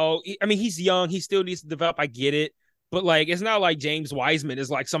it's like, oh, I mean he's young, he still needs to develop. I get it. But like it's not like James Wiseman is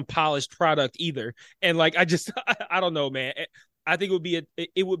like some polished product either. And like I just I don't know, man. I think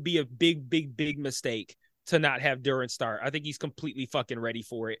it would be a big mistake to not have Durant start. I think he's completely fucking ready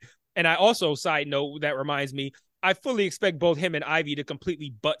for it. And I also, side note, that reminds me, I fully expect both him and Ivy to completely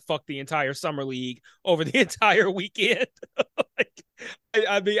butt fuck the entire summer league over the entire weekend. Like,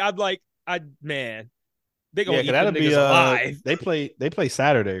 I mean, I'm like, man, they Yeah, gonna because eat them that'll be niggas alive. they play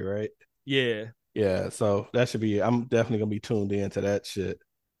Saturday, right? Yeah, Yeah, so that should be. I'm definitely gonna be tuned into that shit.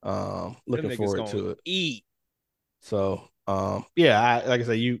 them Looking niggas forward gonna to it. eat. So, yeah, like I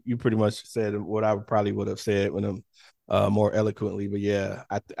said, you pretty much said what I probably would have said when I'm more eloquently. But yeah,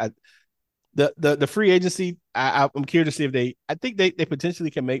 I the free agency, I'm curious to see if I think they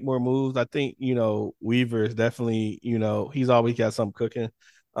potentially can make more moves. I think Weaver is definitely he's always got something cooking.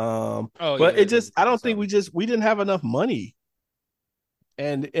 Oh yeah, But it they're just I cooking don't think something. we didn't have enough money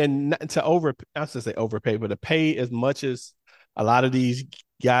and not to I was to say overpay, but to pay as much as a lot of these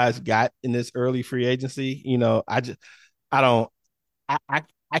guys got in this early free agency. I don't I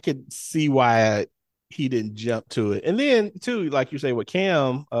I could see why he didn't jump to it. And then too, like you say with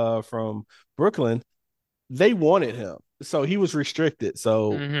Cam from Brooklyn, they wanted him. So he was restricted.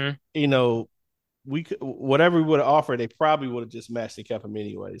 So, Mm-hmm. you know, we could, whatever we would have offered, they probably would have just matched and kept him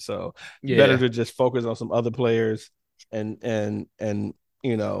anyway. So better Yeah. to just focus on some other players and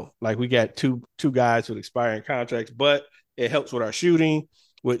like we got two guys with expiring contracts, but it helps with our shooting,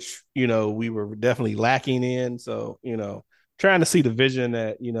 which we were definitely lacking in. So, trying to see the vision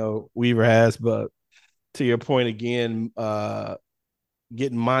that, Weaver has, but to your point again,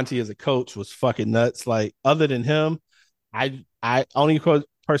 getting Monty as a coach was fucking nuts. Like other than him, I only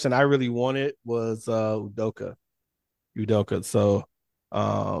person I really wanted was Udoka. So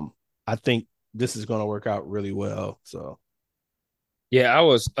I think this is going to work out really well. So Yeah, I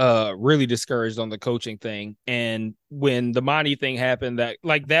was really discouraged on the coaching thing. And when the Monty thing happened,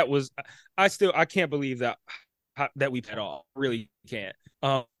 that was I can't believe that we've at all. Really can't.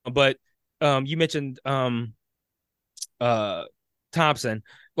 But you mentioned uh Thompson.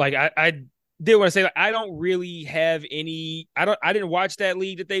 Like I did want to say, like, I don't really have any. I didn't watch that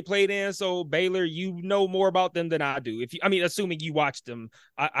league that they played in. So Baylor, you know more about them than I do. I mean, assuming you watched them,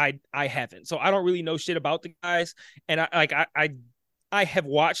 I haven't. So I don't really know shit about the guys. And I have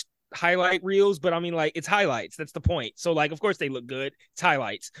watched highlight reels, but I mean, like, it's highlights. That's the point. So like, of course they look good. It's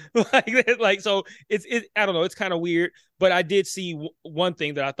highlights. like so it's I don't know. It's kind of weird, but I did see one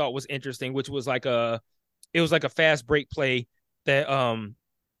thing that I thought was interesting, which was like a fast break play that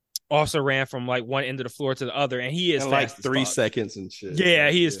also ran from like one end of the floor to the other, and he is and like fast as 3 fuck. seconds and shit. Yeah,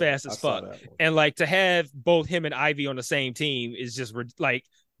 Like he is yeah, fast I as saw fuck. that one. And like to have both him and Ivy on the same team is just like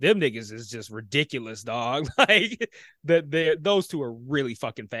them niggas is just ridiculous, dog. Like those two are really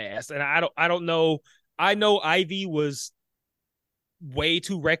fucking fast. And I don't know. I know Ivy was way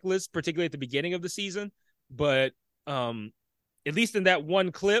too reckless, particularly at the beginning of the season, but at least in that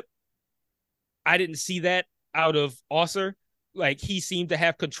one clip, I didn't see that out of Osser. Like he seemed to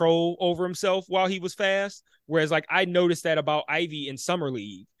have control over himself while he was fast. Whereas like I noticed that about Ivy in summer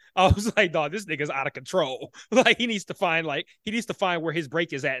league. I was like, dog, this nigga's out of control. Like he needs to find where his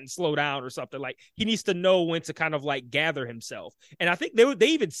break is at and slow down or something. Like he needs to know when to kind of like gather himself. And I think they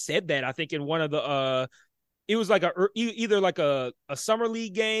even said that, I think, in one of the it was like either like a summer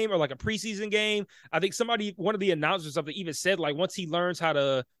league game or like a preseason game. I think one of the announcers or something even said like once he learns how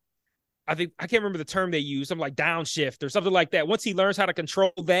to, I can't remember the term they use, something like downshift or something like that. Once he learns how to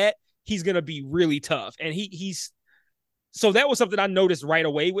control that, he's gonna be really tough. And he's so that was something I noticed right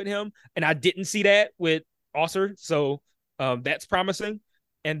away with him, and I didn't see that with Osser. So that's promising.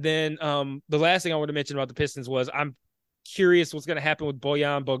 And then the last thing I want to mention about the Pistons was I'm curious what's gonna happen with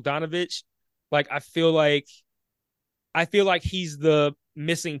Bojan Bogdanovic. Like I feel like he's the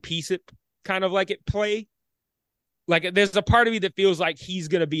missing piece at kind of like at play. like there's a part of me that feels like he's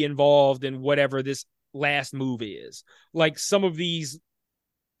going to be involved in whatever this last move is. Like some of these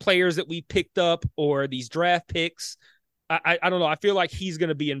players that we picked up or these draft picks, I don't know. I feel like he's going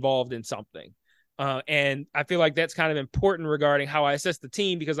to be involved in something. And I feel like that's kind of important regarding how I assess the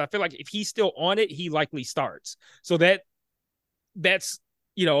team, because I feel like if he's still on it, he likely starts. So that's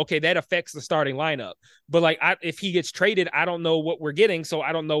okay, that affects the starting lineup. But like, if he gets traded, I don't know what we're getting, so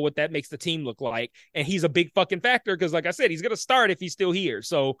I don't know what that makes the team look like. And he's a big fucking factor because, like I said, he's gonna start if he's still here.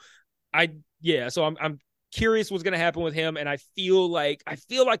 So I'm curious what's gonna happen with him, and I feel like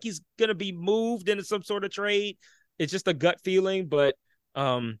he's gonna be moved into some sort of trade. It's just a gut feeling, but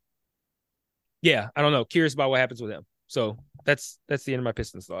yeah, I don't know. Curious about what happens with him. So that's the end of my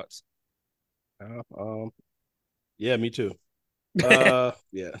Pistons thoughts. Yeah, me too. Yeah.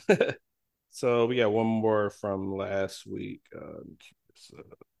 So we got one more from last week. Two,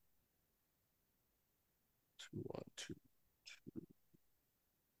 one, two.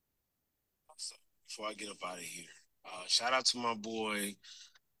 Before I get up out of here, shout out to my boy,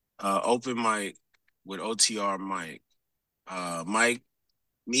 Open Mike with OTR Mike. Mike,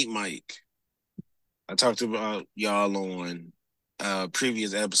 meet Mike. I talked about y'all on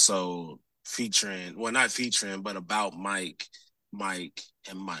previous episode not featuring, but about Mike,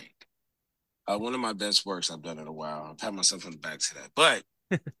 and Mike. One of my best works I've done in a while. I'll pat myself on the back to that. But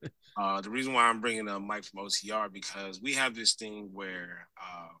the reason why I'm bringing up Mike from OTR, because we have this thing where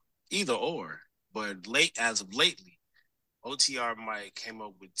either or, but as of lately, OTR Mike came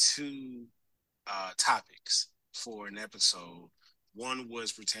up with two topics for an episode. One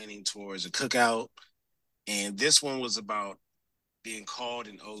was pertaining towards a cookout, and this one was about being called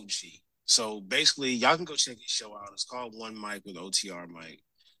an OG. So basically, y'all can go check his show out. It's called One Mic with OTR Mike.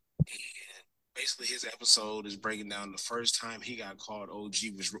 And basically, his episode is breaking down the first time he got called OG,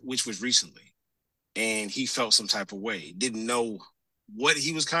 which was recently. And he felt some type of way. Didn't know what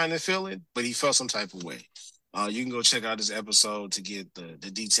he was kind of feeling, but he felt some type of way. You can go check out this episode to get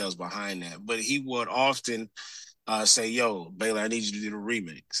the details behind that. But he would often say, yo, Baylor, I need you to do the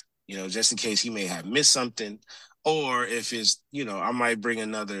remix, just in case he may have missed something. Or if it's, I might bring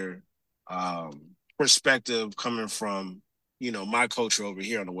another perspective coming from, my culture over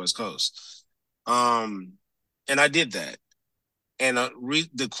here on the West Coast. And I did that. And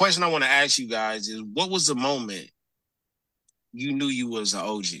the question I want to ask you guys is, what was the moment you knew you was an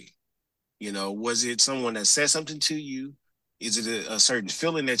OG? Was it someone that said something to you? Is it a certain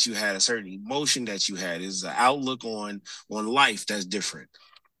feeling that you had, a certain emotion that you had? Is the outlook on life that's different?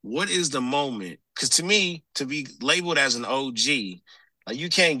 What is the moment? Because to me, to be labeled as an OG, like, you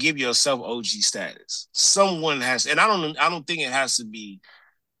can't give yourself OG status. Someone has, and I don't think it has to be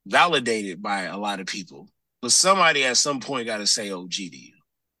validated by a lot of people, but somebody at some point got to say OG to you.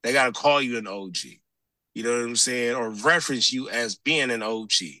 They got to call you an OG. You know what I'm saying? Or reference you as being an OG,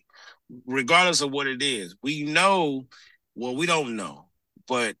 regardless of what it is. We know, well, we don't know,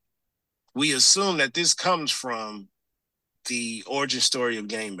 but we assume that this comes from the origin story of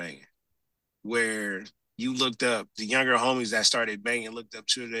game banging, where you looked up the younger homies that started banging, looked up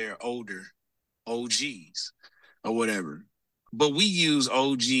to their older OGs or whatever. But we use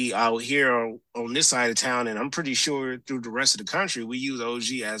OG out here on this side of town, and I'm pretty sure through the rest of the country, we use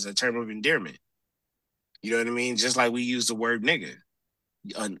OG as a term of endearment. You know what I mean? Just like we use the word nigga.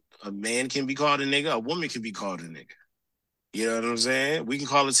 A man can be called a nigga, a woman can be called a nigga. You know what I'm saying? We can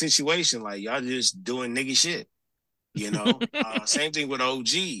call a situation like, y'all just doing nigga shit. Same thing with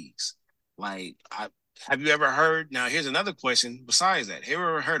OGs. Like, have you ever heard? Now, here's another question. Besides that, have you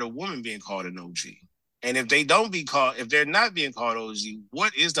ever heard a woman being called an OG? And if they're not being called OG,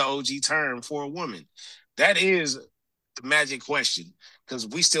 what is the OG term for a woman? That is the magic question, because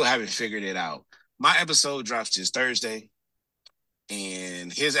we still haven't figured it out. My episode drops this Thursday,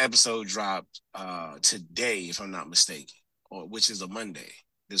 and his episode dropped today, if I'm not mistaken, which is a Monday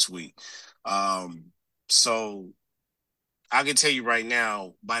this week. So I can tell you right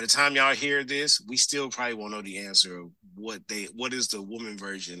now, by the time y'all hear this, we still probably won't know the answer of what is the woman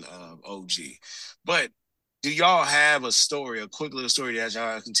version of OG. But do y'all have a quick little story that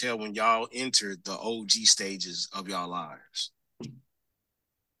y'all can tell when y'all entered the OG stages of y'all lives?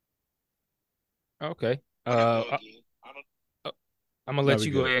 Okay. I'm gonna let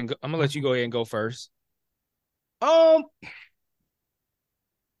you go ahead and go. I'm gonna let you go ahead and go first.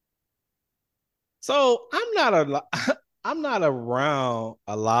 So I'm not around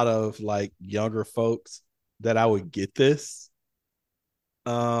a lot of like younger folks that I would get this.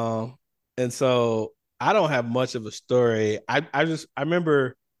 And so I don't have much of a story. I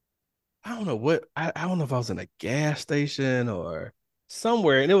remember, I don't know if I was in a gas station or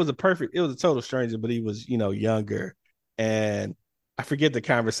somewhere, and it was a total stranger, but he was, younger. And I forget the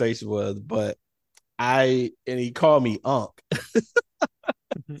conversation was, but and he called me Unc.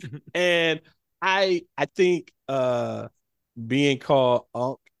 And I think being called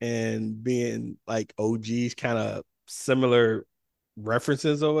Unc and being like OGs kind of similar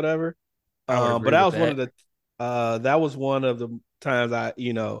references or whatever. I would But agree with that was one of the times I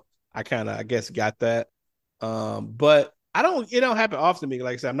kind of, I guess, got that. But it don't happen often to me.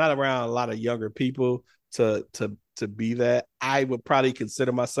 Like I said, I'm not around a lot of younger people to be that. I would probably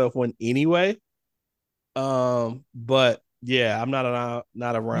consider myself one anyway. But yeah, I'm not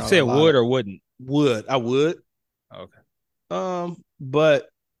You around a said lot would of or wouldn't? I would. Okay. But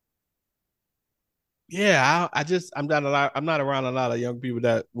yeah, I'm not around a lot of young people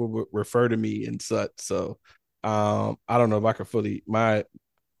that will refer to me and such. So I don't know if I can fully my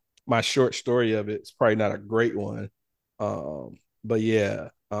short story of it's probably not a great one. But yeah,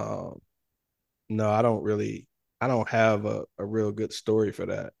 no, I don't have a real good story for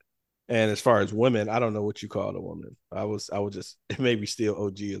that. And as far as women, I don't know what you call a woman. I was just maybe still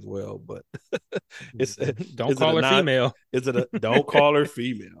OG as well, but it's Don't is it call a her non female. is it a don't call her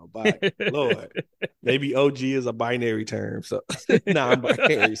female by Lord. Maybe OG is a binary term, so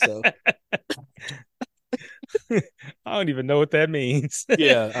non-binary. So I don't even know what that means.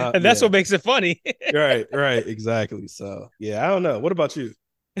 yeah, And that's yeah, what makes it funny. right, exactly. So yeah, I don't know. What about you?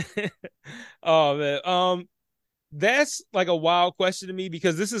 Oh man. That's like a wild question to me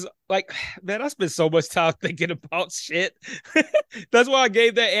because this is like, man, I spent so much time thinking about shit. That's why I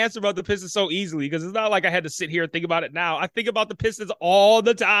gave that answer about the Pistons so easily because it's not like I had to sit here and think about it now. I think about the Pistons all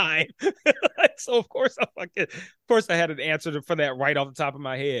the time. So of course I had an answer for that right off the top of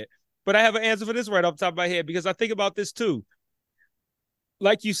my head. But I have an answer for this right off the top of my head because I think about this too.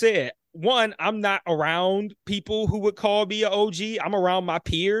 Like you said, one, I'm not around people who would call me an OG. I'm around my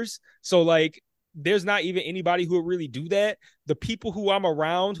peers. So like there's not even anybody who would really do that. The people who I'm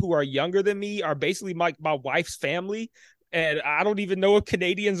around who are younger than me are basically my wife's family. And I don't even know if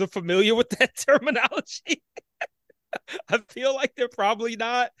Canadians are familiar with that terminology. I feel like they're probably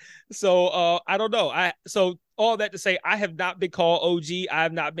not. So I don't know. So all that to say, I have not been called OG. I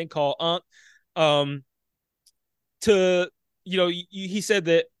have not been called Unc. Um, to he said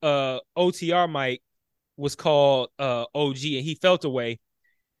that OTR Mike was called OG and he felt away.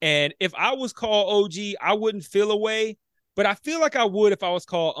 And if I was called OG, I wouldn't feel away, but I feel like I would if I was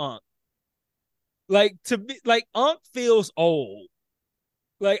called Unc. Like to be like Unc feels old.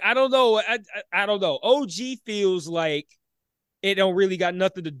 Like I don't know, I don't know. OG feels like it don't really got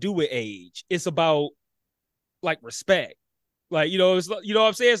nothing to do with age. It's about like respect. Like, it's you know what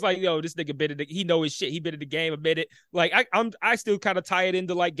I'm saying? It's like, this nigga been in he know his shit. He been in the game a minute. Like I still kind of tie it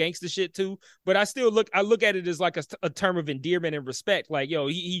into like gangster shit too, but I look at it as like a term of endearment and respect. Like,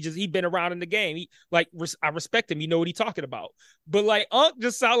 he been around in the game. He like I respect him. You know what he talking about. But like Unc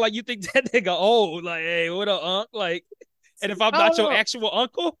just sound like you think that nigga old. Like, hey, what up, Unc? Like, and if I'm I not don't your know. actual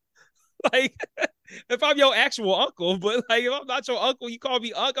uncle, like if I'm your actual uncle, but like if I'm not your uncle, you call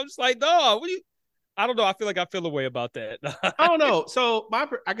me Unc, I'm just like, no, what do you I don't know. I feel like I feel a way about that. I don't know. So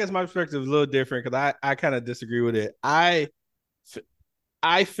I guess my perspective is a little different because I kind of disagree with it. I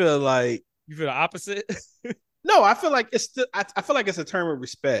feel like You feel the opposite? no, I feel like it's still, I feel like it's a term of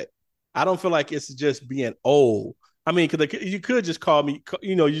respect. I don't feel like it's just being old. I mean, because you could just call me,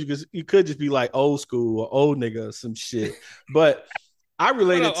 you could just be like old school or old nigga or some shit. But I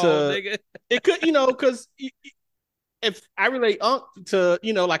relate it to nigga? it could, because if I relate Unc to,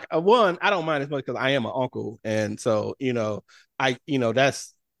 like a one, I don't mind as much because I am an uncle, and so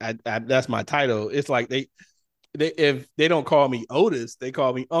that's my title. It's like they if they don't call me Otis, they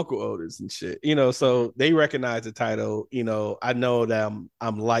call me Uncle Otis and shit. So they recognize the title. I know that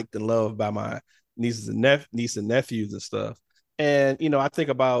I'm liked and loved by my nieces and nephews and stuff. And I think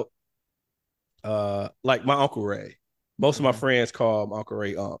about like my Uncle Ray. Most of my friends call my Uncle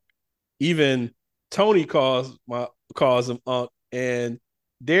Ray Unc. Even Tony calls him Unc, and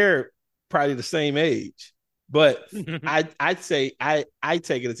they're probably the same age. But I'd say I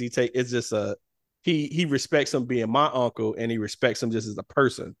take it as it's just he respects him being my uncle, and he respects him just as a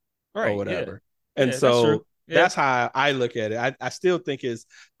person or whatever. Yeah. And Yeah, that's true. so Yeah. that's how I look at it. I still think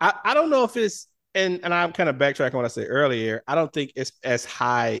I don't know if it's and I'm kind of backtracking what I said earlier. I don't think it's as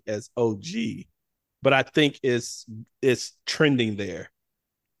high as OG, but I think it's trending there.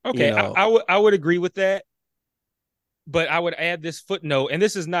 Okay, I would agree with that, but I would add this footnote, and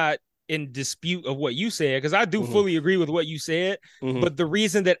this is not in dispute of what you said because I do fully agree with what you said. But the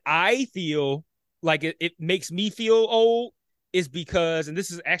reason that I feel like it makes me feel old is because, and this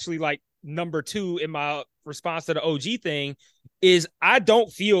is actually like number two in my response to the OG thing is I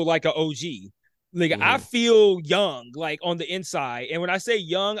don't feel like an OG. Like I feel young, like on the inside. And when I say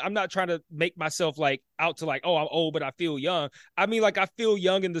young, I'm not trying to make myself like out to like, oh, I'm old, but I feel young. I mean, like I feel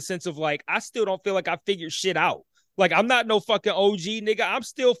young in the sense of like I still don't feel like I figured shit out. Like I'm not no fucking OG nigga. I'm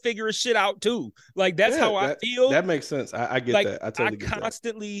still figuring shit out too. Like that's how I feel. That makes sense. I get like that. I I totally get that.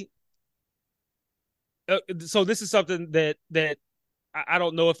 constantly. So this is something that I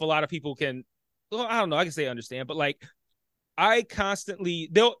don't know if a lot of people can. Well, I don't know. I can say understand, but like I constantly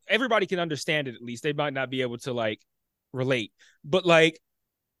everybody can understand it at least. They might not be able to like relate. But like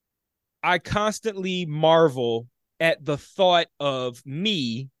I constantly marvel at the thought of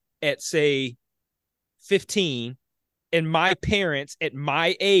me at say 15 and my parents at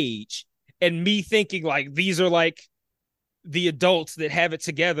my age and me thinking like these are like the adults that have it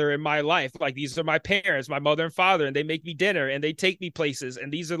together in my life. Like these are my parents, my mother and father, and they make me dinner and they take me places.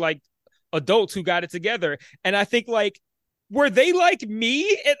 And these are like adults who got it together. And I think like, were they like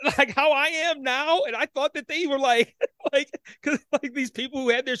me and like how I am now? And I thought that they were like, like, cause like these people who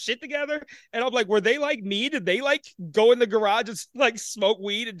had their shit together. And I'm like, were they like me? Did they like go in the garage and like smoke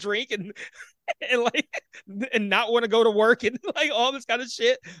weed and drink and like and not want to go to work and like all this kind of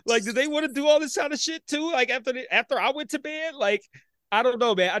shit? Like, do they want to do all this kind of shit too? Like after I went to bed, like I don't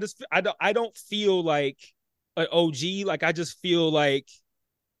know, man. I don't feel like an OG. Like I just feel like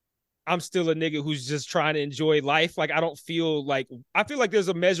I'm still a nigga who's just trying to enjoy life. Like I feel like there's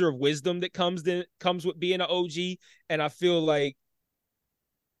a measure of wisdom that comes with being an OG, and I feel like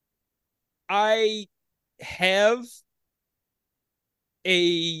I have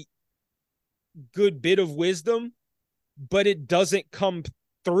a good bit of wisdom, but it doesn't come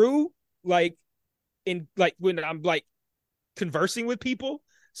through like in like when I'm like conversing with people.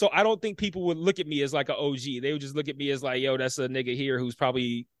 So I don't think people would look at me as like an OG. They would just look at me as like, yo, that's a nigga here who's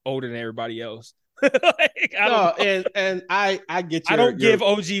probably older than everybody else. Like, and I get I don't give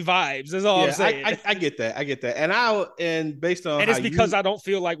OG vibes. That's all I'm yeah, saying. I get that. I get that. And based on And it's because I don't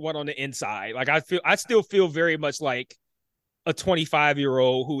feel like one on the inside. Like I still feel very much like a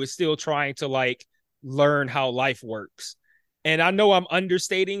 25-year-old who is still trying to like learn how life works. And I know I'm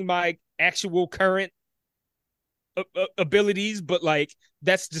understating my actual current abilities, but like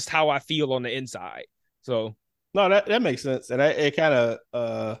that's just how I feel on the inside. So no, that makes sense, and it kind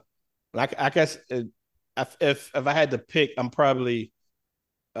of like I guess if I had to pick, I'm probably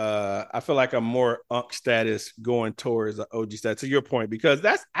I feel like I'm more unk status going towards the OG status. To your point, because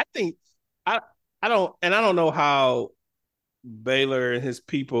that's I think I don't know how Baylor and his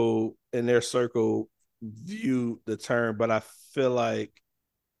people in their circle view the term, but I feel like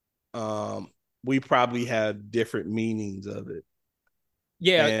we probably have different meanings of it.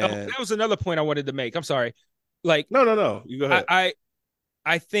 yeah, And that was another point I wanted to make. I'm sorry. Like no, you go ahead.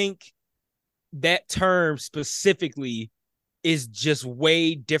 I think that term specifically is just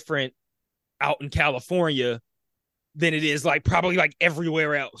way different out in California than it is like probably like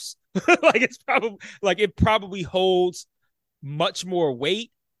everywhere else. Like it's probably like it probably holds much more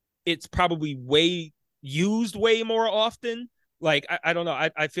weight. It's probably way used way more often. Like I don't know.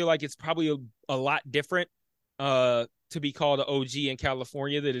 I feel like it's probably a lot different to be called an OG in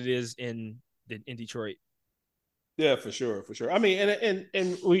California than it is in Detroit. Yeah, for sure, for sure. I mean,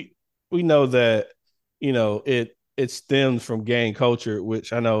 and we know that it stems from gang culture,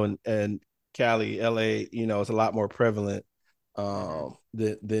 which I know in Cali, LA, it's a lot more prevalent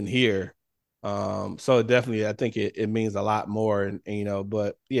than here. So definitely, I think it means a lot more, and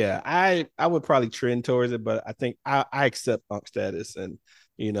but yeah, I would probably trend towards it, but I think I accept unk status and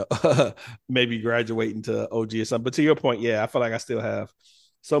maybe graduating to OG or something. But to your point, yeah, I feel like I still have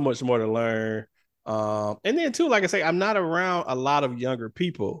so much more to learn. And then too, like I say, I'm not around a lot of younger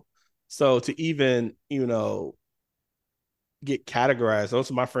people, so to even get categorized, most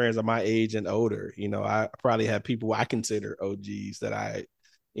of my friends are my age and older. I probably have people I consider OGs that I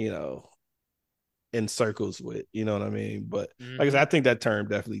in circles with, you know what I mean? But like I said, I think that term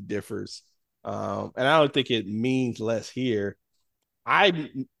definitely differs. And I don't think it means less here. I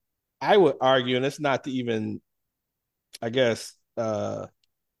would argue, and it's not to even, I guess,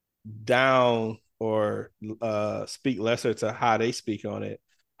 down or speak lesser to how they speak on it.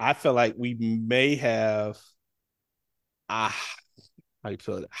 I feel like we may have how do you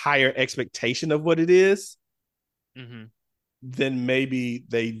feel it, higher expectation of what it is than maybe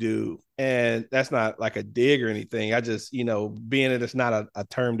they do. And that's not like a dig or anything. I just, being that it's not a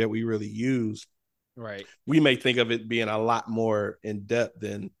term that we really use, right? We may think of it being a lot more in depth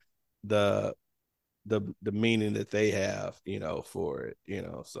than the meaning that they have, for it,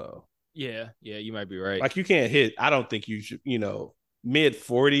 so yeah, you might be right. Like you can't hit. I don't think you should,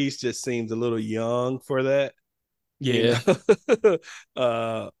 mid-40s just seems a little young for that. You Yeah.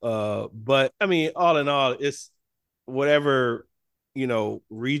 know. But I mean, all in all, it's whatever,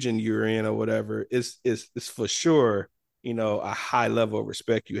 region you're in or whatever, it's for sure, a high level of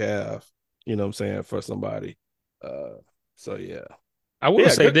respect you have, what I'm saying, for somebody. So yeah. I will Yeah,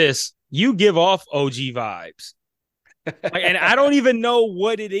 say good. this: you give off OG vibes, like, and I don't even know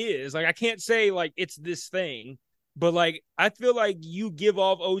what it is. Like, I can't say like it's this thing, but like I feel like you give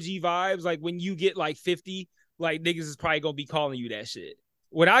off OG vibes. Like when you get like 50, like niggas is probably gonna be calling you that shit.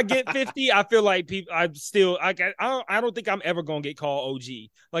 When I get 50, I feel like people. I'm still. I don't think I'm ever gonna get called OG.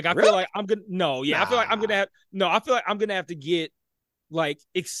 Like I feel Really? like I'm gonna. No, yeah. I feel like I'm gonna Nah. have. No, I feel like I'm gonna have to get like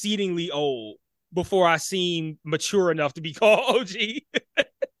exceedingly old before I seem mature enough to be called OG.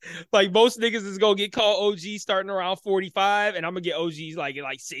 Like most niggas is gonna get called OG starting around 45, and I'm gonna get OGs like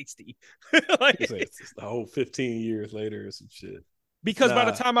 60. It's, Like, it's the whole 15 years later or some shit. because by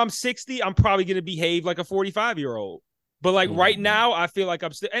the Nah. time I'm 60, I'm probably gonna behave like a 45-year-old. But like right Mm-hmm. now, I feel like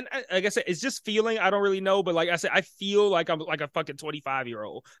I'm still, and like I said, it's just feeling. I don't really know, but like I said, I feel like I'm like a fucking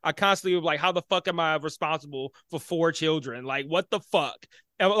 25-year-old. I constantly like, how the fuck am I responsible for 4 children? Like, what the fuck?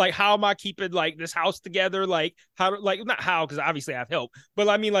 And like, how am I keeping like this house together? Like, how? Like, not how, because obviously I have help, but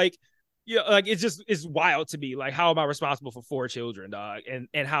I mean, like, yeah, like it's wild to me. Like, how am I responsible for 4 children, dog?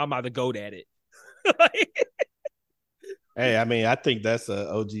 And how am I the goat at it? Like, Hey, I mean, I think that's a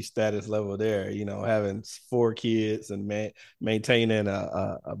OG status level there. Having 4 kids and maintaining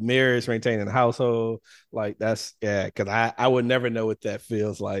a marriage, maintaining a household, like that's yeah. Because I would never know what that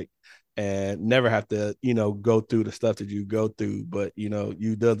feels like, and never have to go through the stuff that you go through. But you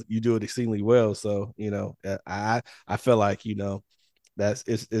do it exceedingly well. So I feel like that's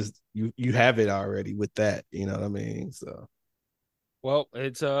is you have it already with that. You know what I mean? So well,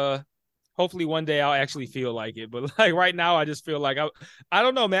 it's hopefully one day I'll actually feel like it. But like right now, I just feel like I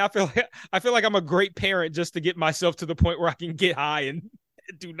don't know, man. I feel like I'm a great parent just to get myself to the point where I can get high and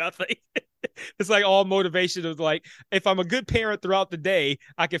do nothing. It's like all motivation of like, if I'm a good parent throughout the day,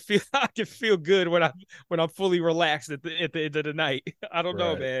 I can feel good when I'm fully relaxed at the end of the night. I don't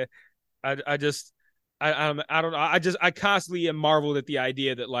know, right. man. I just I don't know. I constantly am marveled at the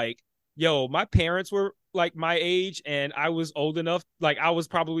idea that like, yo, my parents were like my age and I was old enough. Like I was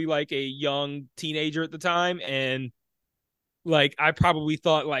probably like a young teenager at the time, and like I probably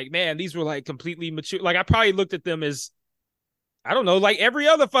thought like, man, these were like completely mature. Like I probably looked at them as, I don't know, like every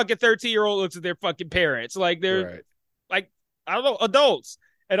other fucking 13-year-old looks at their fucking parents. Like they're Right. like, I don't know, adults.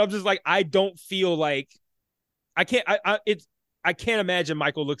 And I'm just like, I don't feel like I can't. I can't imagine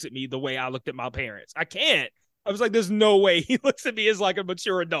Michael looks at me the way I looked at my parents. I can't. I was like, there's no way he looks at me as like a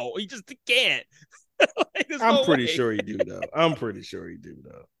mature adult. He just can't. Like, there's I'm no pretty way. sure you do though. I'm pretty sure you do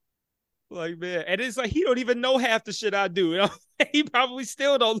though. Like, man, and it's like he don't even know half the shit I do. He probably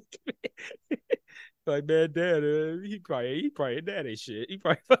still don't look at me. Like, man, dad, he probably dad ain't shit. He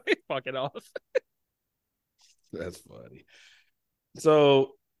probably fucking off. That's funny.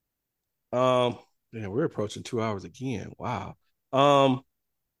 So, yeah, we're approaching 2 hours again. Wow. Um,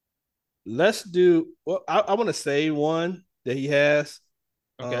 let's do. Well, I want to say one that he has.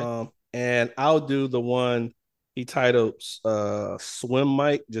 Okay. And I'll do the one he titled "Swim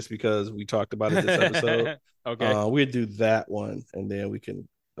Mike" just because we talked about it this episode. Okay. We'll do that one, and then we can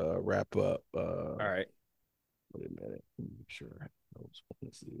wrap up. All right. Wait a minute. Let me make sure I know which one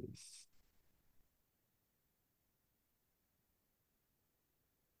this is.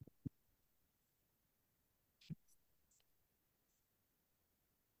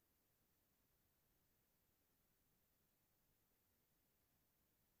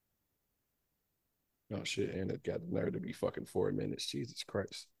 Oh shit! And it got the nerve to be fucking 4 minutes. Jesus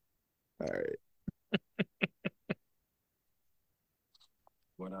Christ! All right.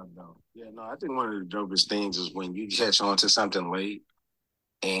 What up, though? Yeah, no, I think one of the dopest things is when you catch on to something late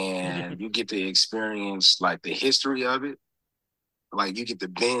and you get to experience like the history of it, like you get to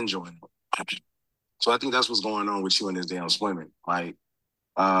binge on it. So I think that's what's going on with you in this damn swimming. Like,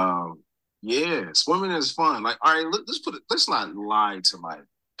 yeah, swimming is fun. Like, all right, let's not lie to like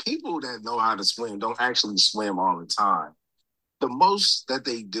people that know how to swim don't actually swim all the time. The most that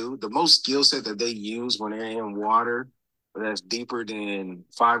they do, the most skill set that they use when they're in water that's deeper than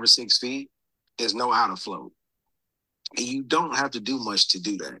 5 or 6 feet is know how to float. And you don't have to do much to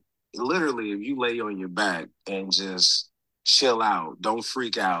do that. Literally, if you lay on your back and just chill out, don't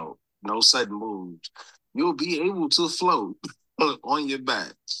freak out, no sudden moves, you'll be able to float on your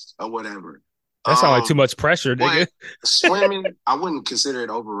back or whatever. That sounds like too much pressure, nigga. But swimming, I wouldn't consider it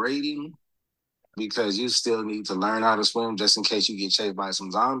overrating because you still need to learn how to swim just in case you get chased by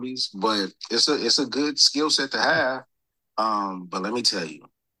some zombies. But it's a good skill set to have. But let me tell you,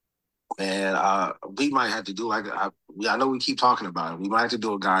 man, we might have to do I know we keep talking about it. We might have to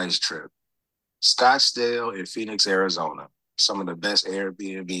do a guys trip. Scottsdale and Phoenix, Arizona. Some of the best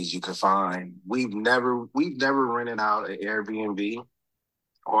Airbnbs you could find. We've never rented out an Airbnb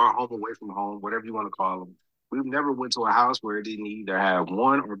or a home away from home, whatever you want to call them. We've never went to a house where it didn't either have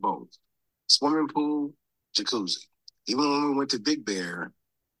one or both. Swimming pool, jacuzzi. Even when we went to Big Bear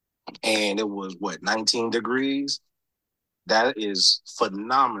and it was 19 degrees, that is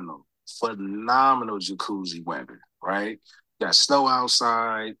phenomenal, phenomenal jacuzzi weather, right? You got snow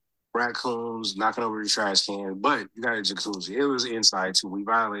outside, raccoons knocking over the trash can, but you got a jacuzzi. It was inside too. We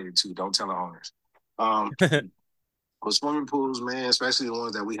violated too. Don't tell the owners. Um, but swimming pools, man, especially the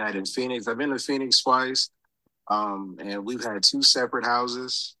ones that we had in Phoenix. I've been to Phoenix twice, and we've had two separate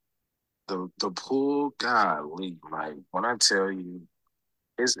houses. The pool, golly, like when I tell you,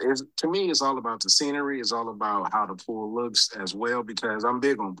 it's to me, it's all about the scenery. It's all about how the pool looks as well. Because I'm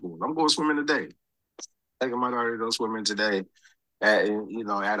big on pools. I'm going swimming today. Taking my daughter to go swimming today at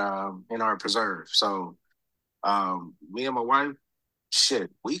in our preserve. So me and my wife, shit,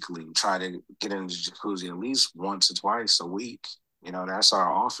 weekly try to get in the jacuzzi at least once or twice a week. You know, that's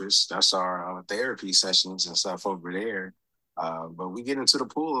our office. That's our therapy sessions and stuff over there. But we get into the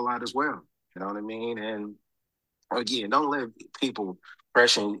pool a lot as well. You know what I mean? And again, don't let people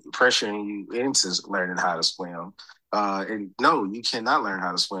pressuring you into learning how to swim. And no, you cannot learn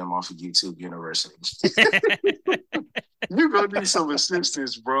how to swim off of YouTube University. You're gonna need some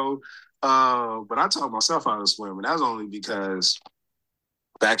assistance, bro. But I taught myself how to swim, and that's only because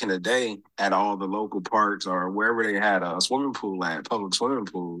back in the day, at all the local parks or wherever they had a swimming pool at, public swimming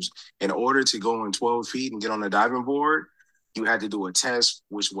pools, in order to go in 12 feet and get on the diving board, you had to do a test,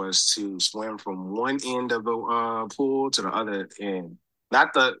 which was to swim from one end of the pool to the other end.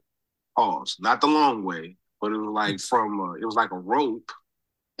 Not the pause, not the long way, but it was like it was like a rope,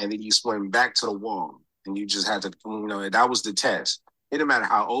 and then you swim back to the wall, and you just had to, that was the test. It didn't matter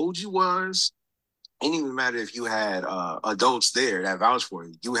how old you was. It didn't even matter if you had adults there that vouched for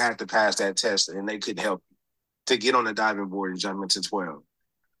you. You had to pass that test, and they could help you to get on the diving board and jump into 12.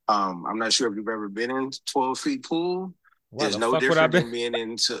 I'm not sure if you've ever been in 12 feet pool. There's no difference than being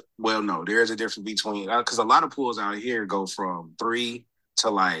into. Well, no, there is a difference between because a lot of pools out here go from 3 to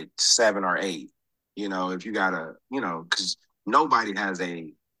like 7 or 8. You know, if you gotta, because nobody has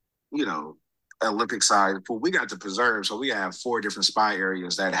a, Olympic size pool. We got to preserve, so we have 4 different spa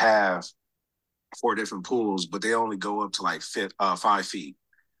areas that have 4 different pools, but they only go up to like 5 feet.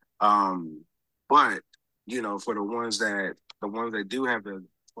 But for the ones that do have the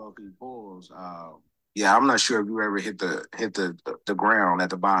 12 feet pools, yeah, I'm not sure if you ever hit the ground at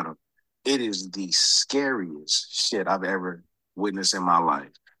the bottom. It is the scariest shit I've ever witnessed in my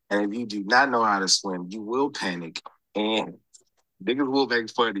life. And if you do not know how to swim, you will panic and niggas will make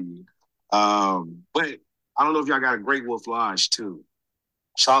fun of you. But I don't know if y'all got a Great Wolf Lodge too.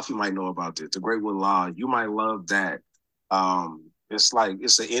 Chalk, you might know about this. The Great Wolf Lodge, you might love that. It's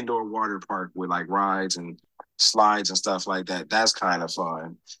an indoor water park with like rides and slides and stuff like that. That's kind of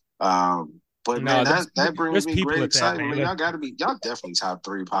fun. But man, that brings me great excitement. Man, y'all definitely top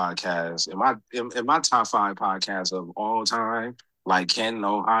 3 podcasts. In my top 5 podcasts of all time, like Canton,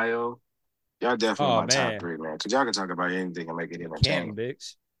 Ohio, y'all definitely my top 3, man. Because y'all can talk about anything and make it entertaining.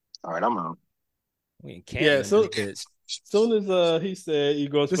 Bitch. All right, I'm out. We in Canton, yeah, so soon as he said you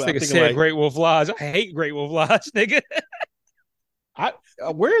go to this nigga said like, Great Wolf Lodge. I hate Great Wolf Lodge, nigga.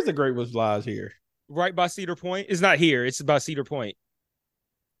 Where is the Great Wolf Lodge here? Right by Cedar Point. It's not here. It's by Cedar Point.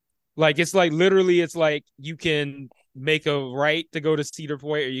 Like it's like literally, it's like you can make a right to go to Cedar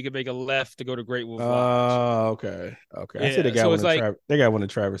Point, or you can make a left to go to Great Wolf Lodge. Oh, okay. Yeah, I see they got one. They got one in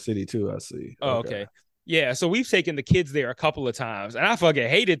Traverse City too. I see. Oh, okay. Yeah, so we've taken the kids there a couple of times, and I fucking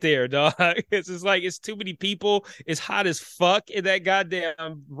hate it there, dog. It's just like it's too many people. It's hot as fuck in that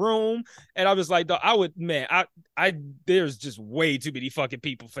goddamn room, and I'm just like, dog, I there's just way too many fucking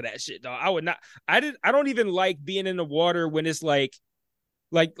people for that shit, dog. I would not. I don't even like being in the water when it's like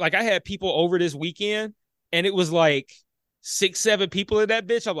I had people over this weekend, and it was like 6-7 people in that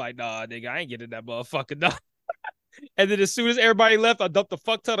bitch. I'm like, nah, nigga, I ain't getting that motherfucker, dog. And then as soon as everybody left, I dumped a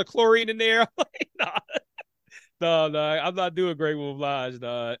fuck ton of chlorine in there. I'm like, no, I'm not doing Great Wolf Lodge,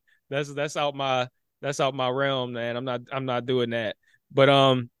 dog. That's out my realm, man. I'm not doing that. But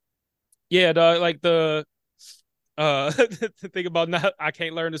yeah, dog, like the thing about I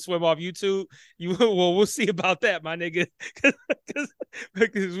can't learn to swim off YouTube. We'll see about that, my nigga.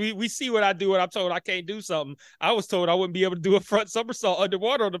 Because we see what I do, and I'm told I can't do something. I was told I wouldn't be able to do a front somersault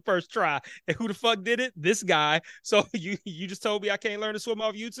underwater on the first try. And who the fuck did it? This guy. So you just told me I can't learn to swim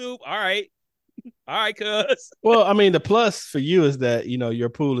off YouTube? All right. All right, cuz. Well, I mean, the plus for you is that your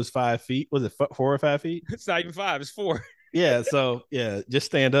pool is 5 feet. Was it 4 or 5 feet? It's not even 5, it's 4. Yeah. So yeah, just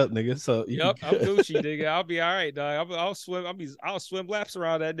stand up, nigga. So you Yep, I'm can. Gucci, nigga. I'll be all right, dog. I'll swim. I'll swim laps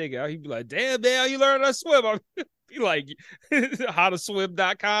around that nigga. He'd be like, "Damn, damn, you learned how to swim." I'll be like,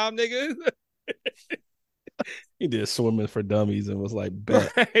 "Howtoswim.com, nigga." He did swimming for dummies and was like,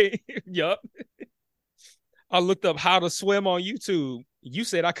 bet. Right? Yup. I looked up how to swim on YouTube. You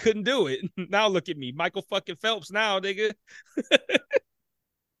said I couldn't do it. Now look at me, Michael fucking Phelps. Now, nigga.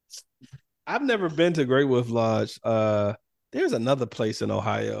 I've never been to Great Wolf Lodge. There's another place in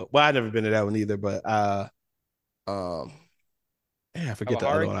Ohio. Well, I've never been to that one either, but um I forget the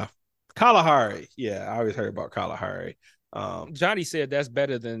other Kalahari. one. Kalahari. Yeah, I always heard about Kalahari. Johnny said that's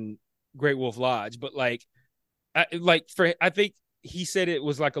better than Great Wolf Lodge, but I think he said it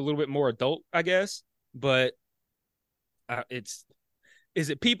was like a little bit more adult, I guess. But is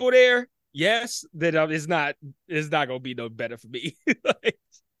it people there? Yes, that it's not gonna be no better for me. Like,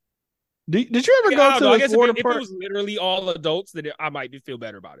 did you ever I go don't to know. I this guess water if it park? was literally all adults, then I might feel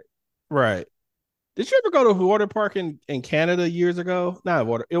better about it. Right. Did you ever go to a water park in Canada years ago? Not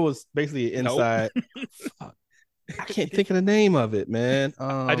water. It was basically Nope. inside. Fuck. I can't think of the name of it, man.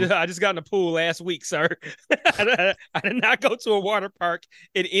 I just got in the pool last week, sir. I did not go to a water park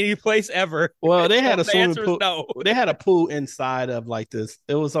in any place ever. Well, they had a The swimming answer is pool. no. They had a pool inside of like this.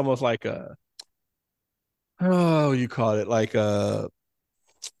 It was almost like you call it like um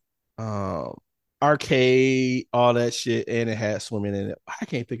arcade, all that shit, and it had swimming in it. I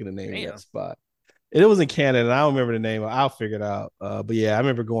can't think of the name of Damn. that spot. And it was in Canada, and I don't remember the name. I'll figure it out. But yeah, I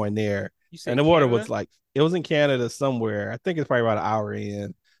remember going there, You and said the water Canada? was like it was in Canada somewhere. I think it's probably about an hour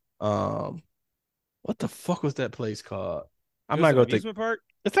in. Um, what the fuck was that place called? It I'm was not an gonna think. amusement park?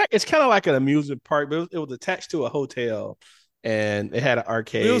 It's kind of like an amusement park, but it was attached to a hotel, and it had an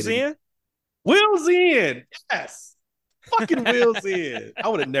arcade. Wheels And in? Wheels in, yes, fucking Wheels in. I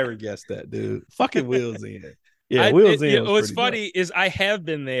would have never guessed that, dude. Fucking Wheels in. Yeah, Wheels in was What's pretty funny dope. is I have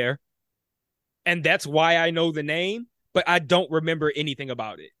been there, and that's why I know the name, but I don't remember anything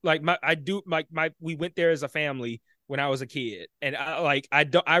about it. Like we went there as a family when I was a kid, and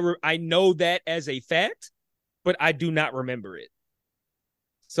I know that as a fact, but I do not remember it.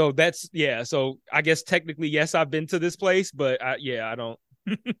 So that's yeah. So I guess technically yes, I've been to this place, but I don't.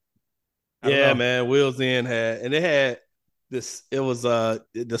 I don't Yeah, know. man. Wheels in had, and it had this. It was the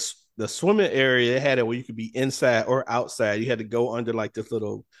swimming area. It had it where you could be inside or outside. You had to go under like this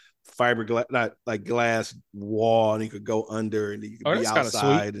little fiberglass, not like glass wall, and you could go under, and you could Oh, be that's kind of sweet.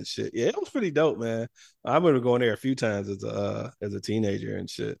 outside and shit. Yeah, it was pretty dope, man. I remember going there a few times as a teenager and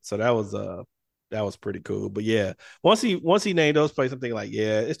shit. So that was pretty cool. But yeah, once he named those places, I'm thinking like,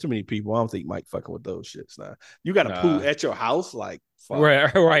 yeah, it's too many people. I don't think Mike fucking with those shits now. You got a pool Nah. at your house, like fuck.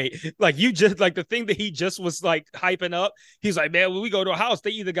 Right, right. Like you just like the thing that he just was like hyping up. He's like, man, when we go to a house,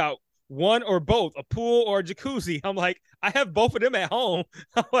 they either got one or both, a pool or a jacuzzi. I'm like, I have both of them at home.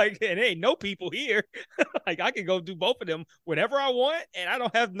 I'm like, and there ain't no people here. Like I can go do both of them whenever I want, and I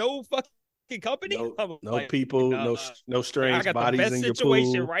don't have no fucking company. No, I'm no like, people, nah, no I strange got the bodies best in your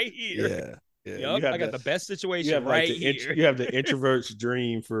situation pool. right here. Yeah, yeah. Yep, I got the best you situation have like right here. you have the introvert's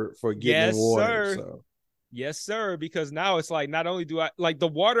dream for getting in Yes, water. sir. So Yes, sir. Because now it's like not only do I like the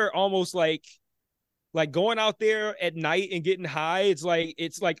water almost like going out there at night and getting high, it's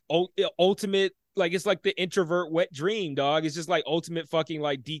like ultimate, like it's like the introvert wet dream, dog. It's just like ultimate fucking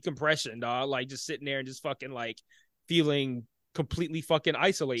like decompression, dog. Like just sitting there and just fucking like feeling completely fucking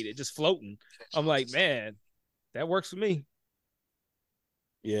isolated, just floating. I'm like, man, that works for me.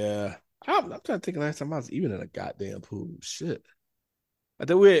 yeah, I'm trying to think of last time I was even in a goddamn pool. Shit. I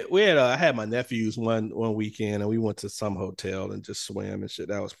think we had I had my nephews one weekend and we went to some hotel and just swam and shit.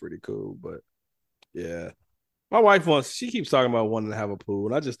 That was pretty cool. But yeah, my wife she keeps talking about wanting to have a pool,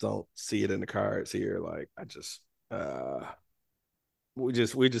 and I just don't see it in the cards here. Like I just we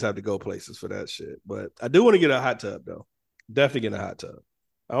just have to go places for that shit. But I do want to get a hot tub though. Definitely get a hot tub.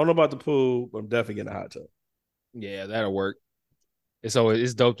 I don't know about the pool, but I'm definitely getting a hot tub. Yeah, that'll work. It's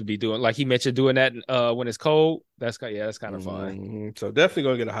dope to be doing. Like he mentioned, doing that when it's cold. That's kind of fun. Mm-hmm. So definitely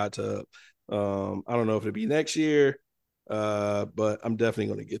gonna get a hot tub. I don't know if it'll be next year, but I'm definitely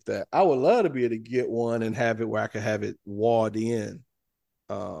gonna get that. I would love to be able to get one and have it where I could have it walled in.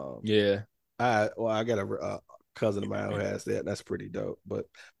 Yeah. I got a cousin of mine who has that. That's pretty dope, but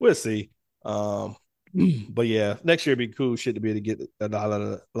we'll see. But yeah, next year would be cool shit to be able to get a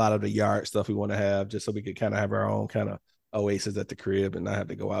lot of the yard stuff we want to have, just so we could kind of have our own kind of oasis at the crib and not have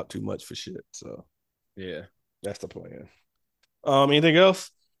to go out too much for shit. So Yeah. that's the plan. Anything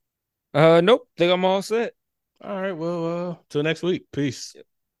else? Nope. Think I'm all set. All right. Well, till next week. Peace.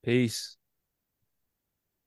 Peace.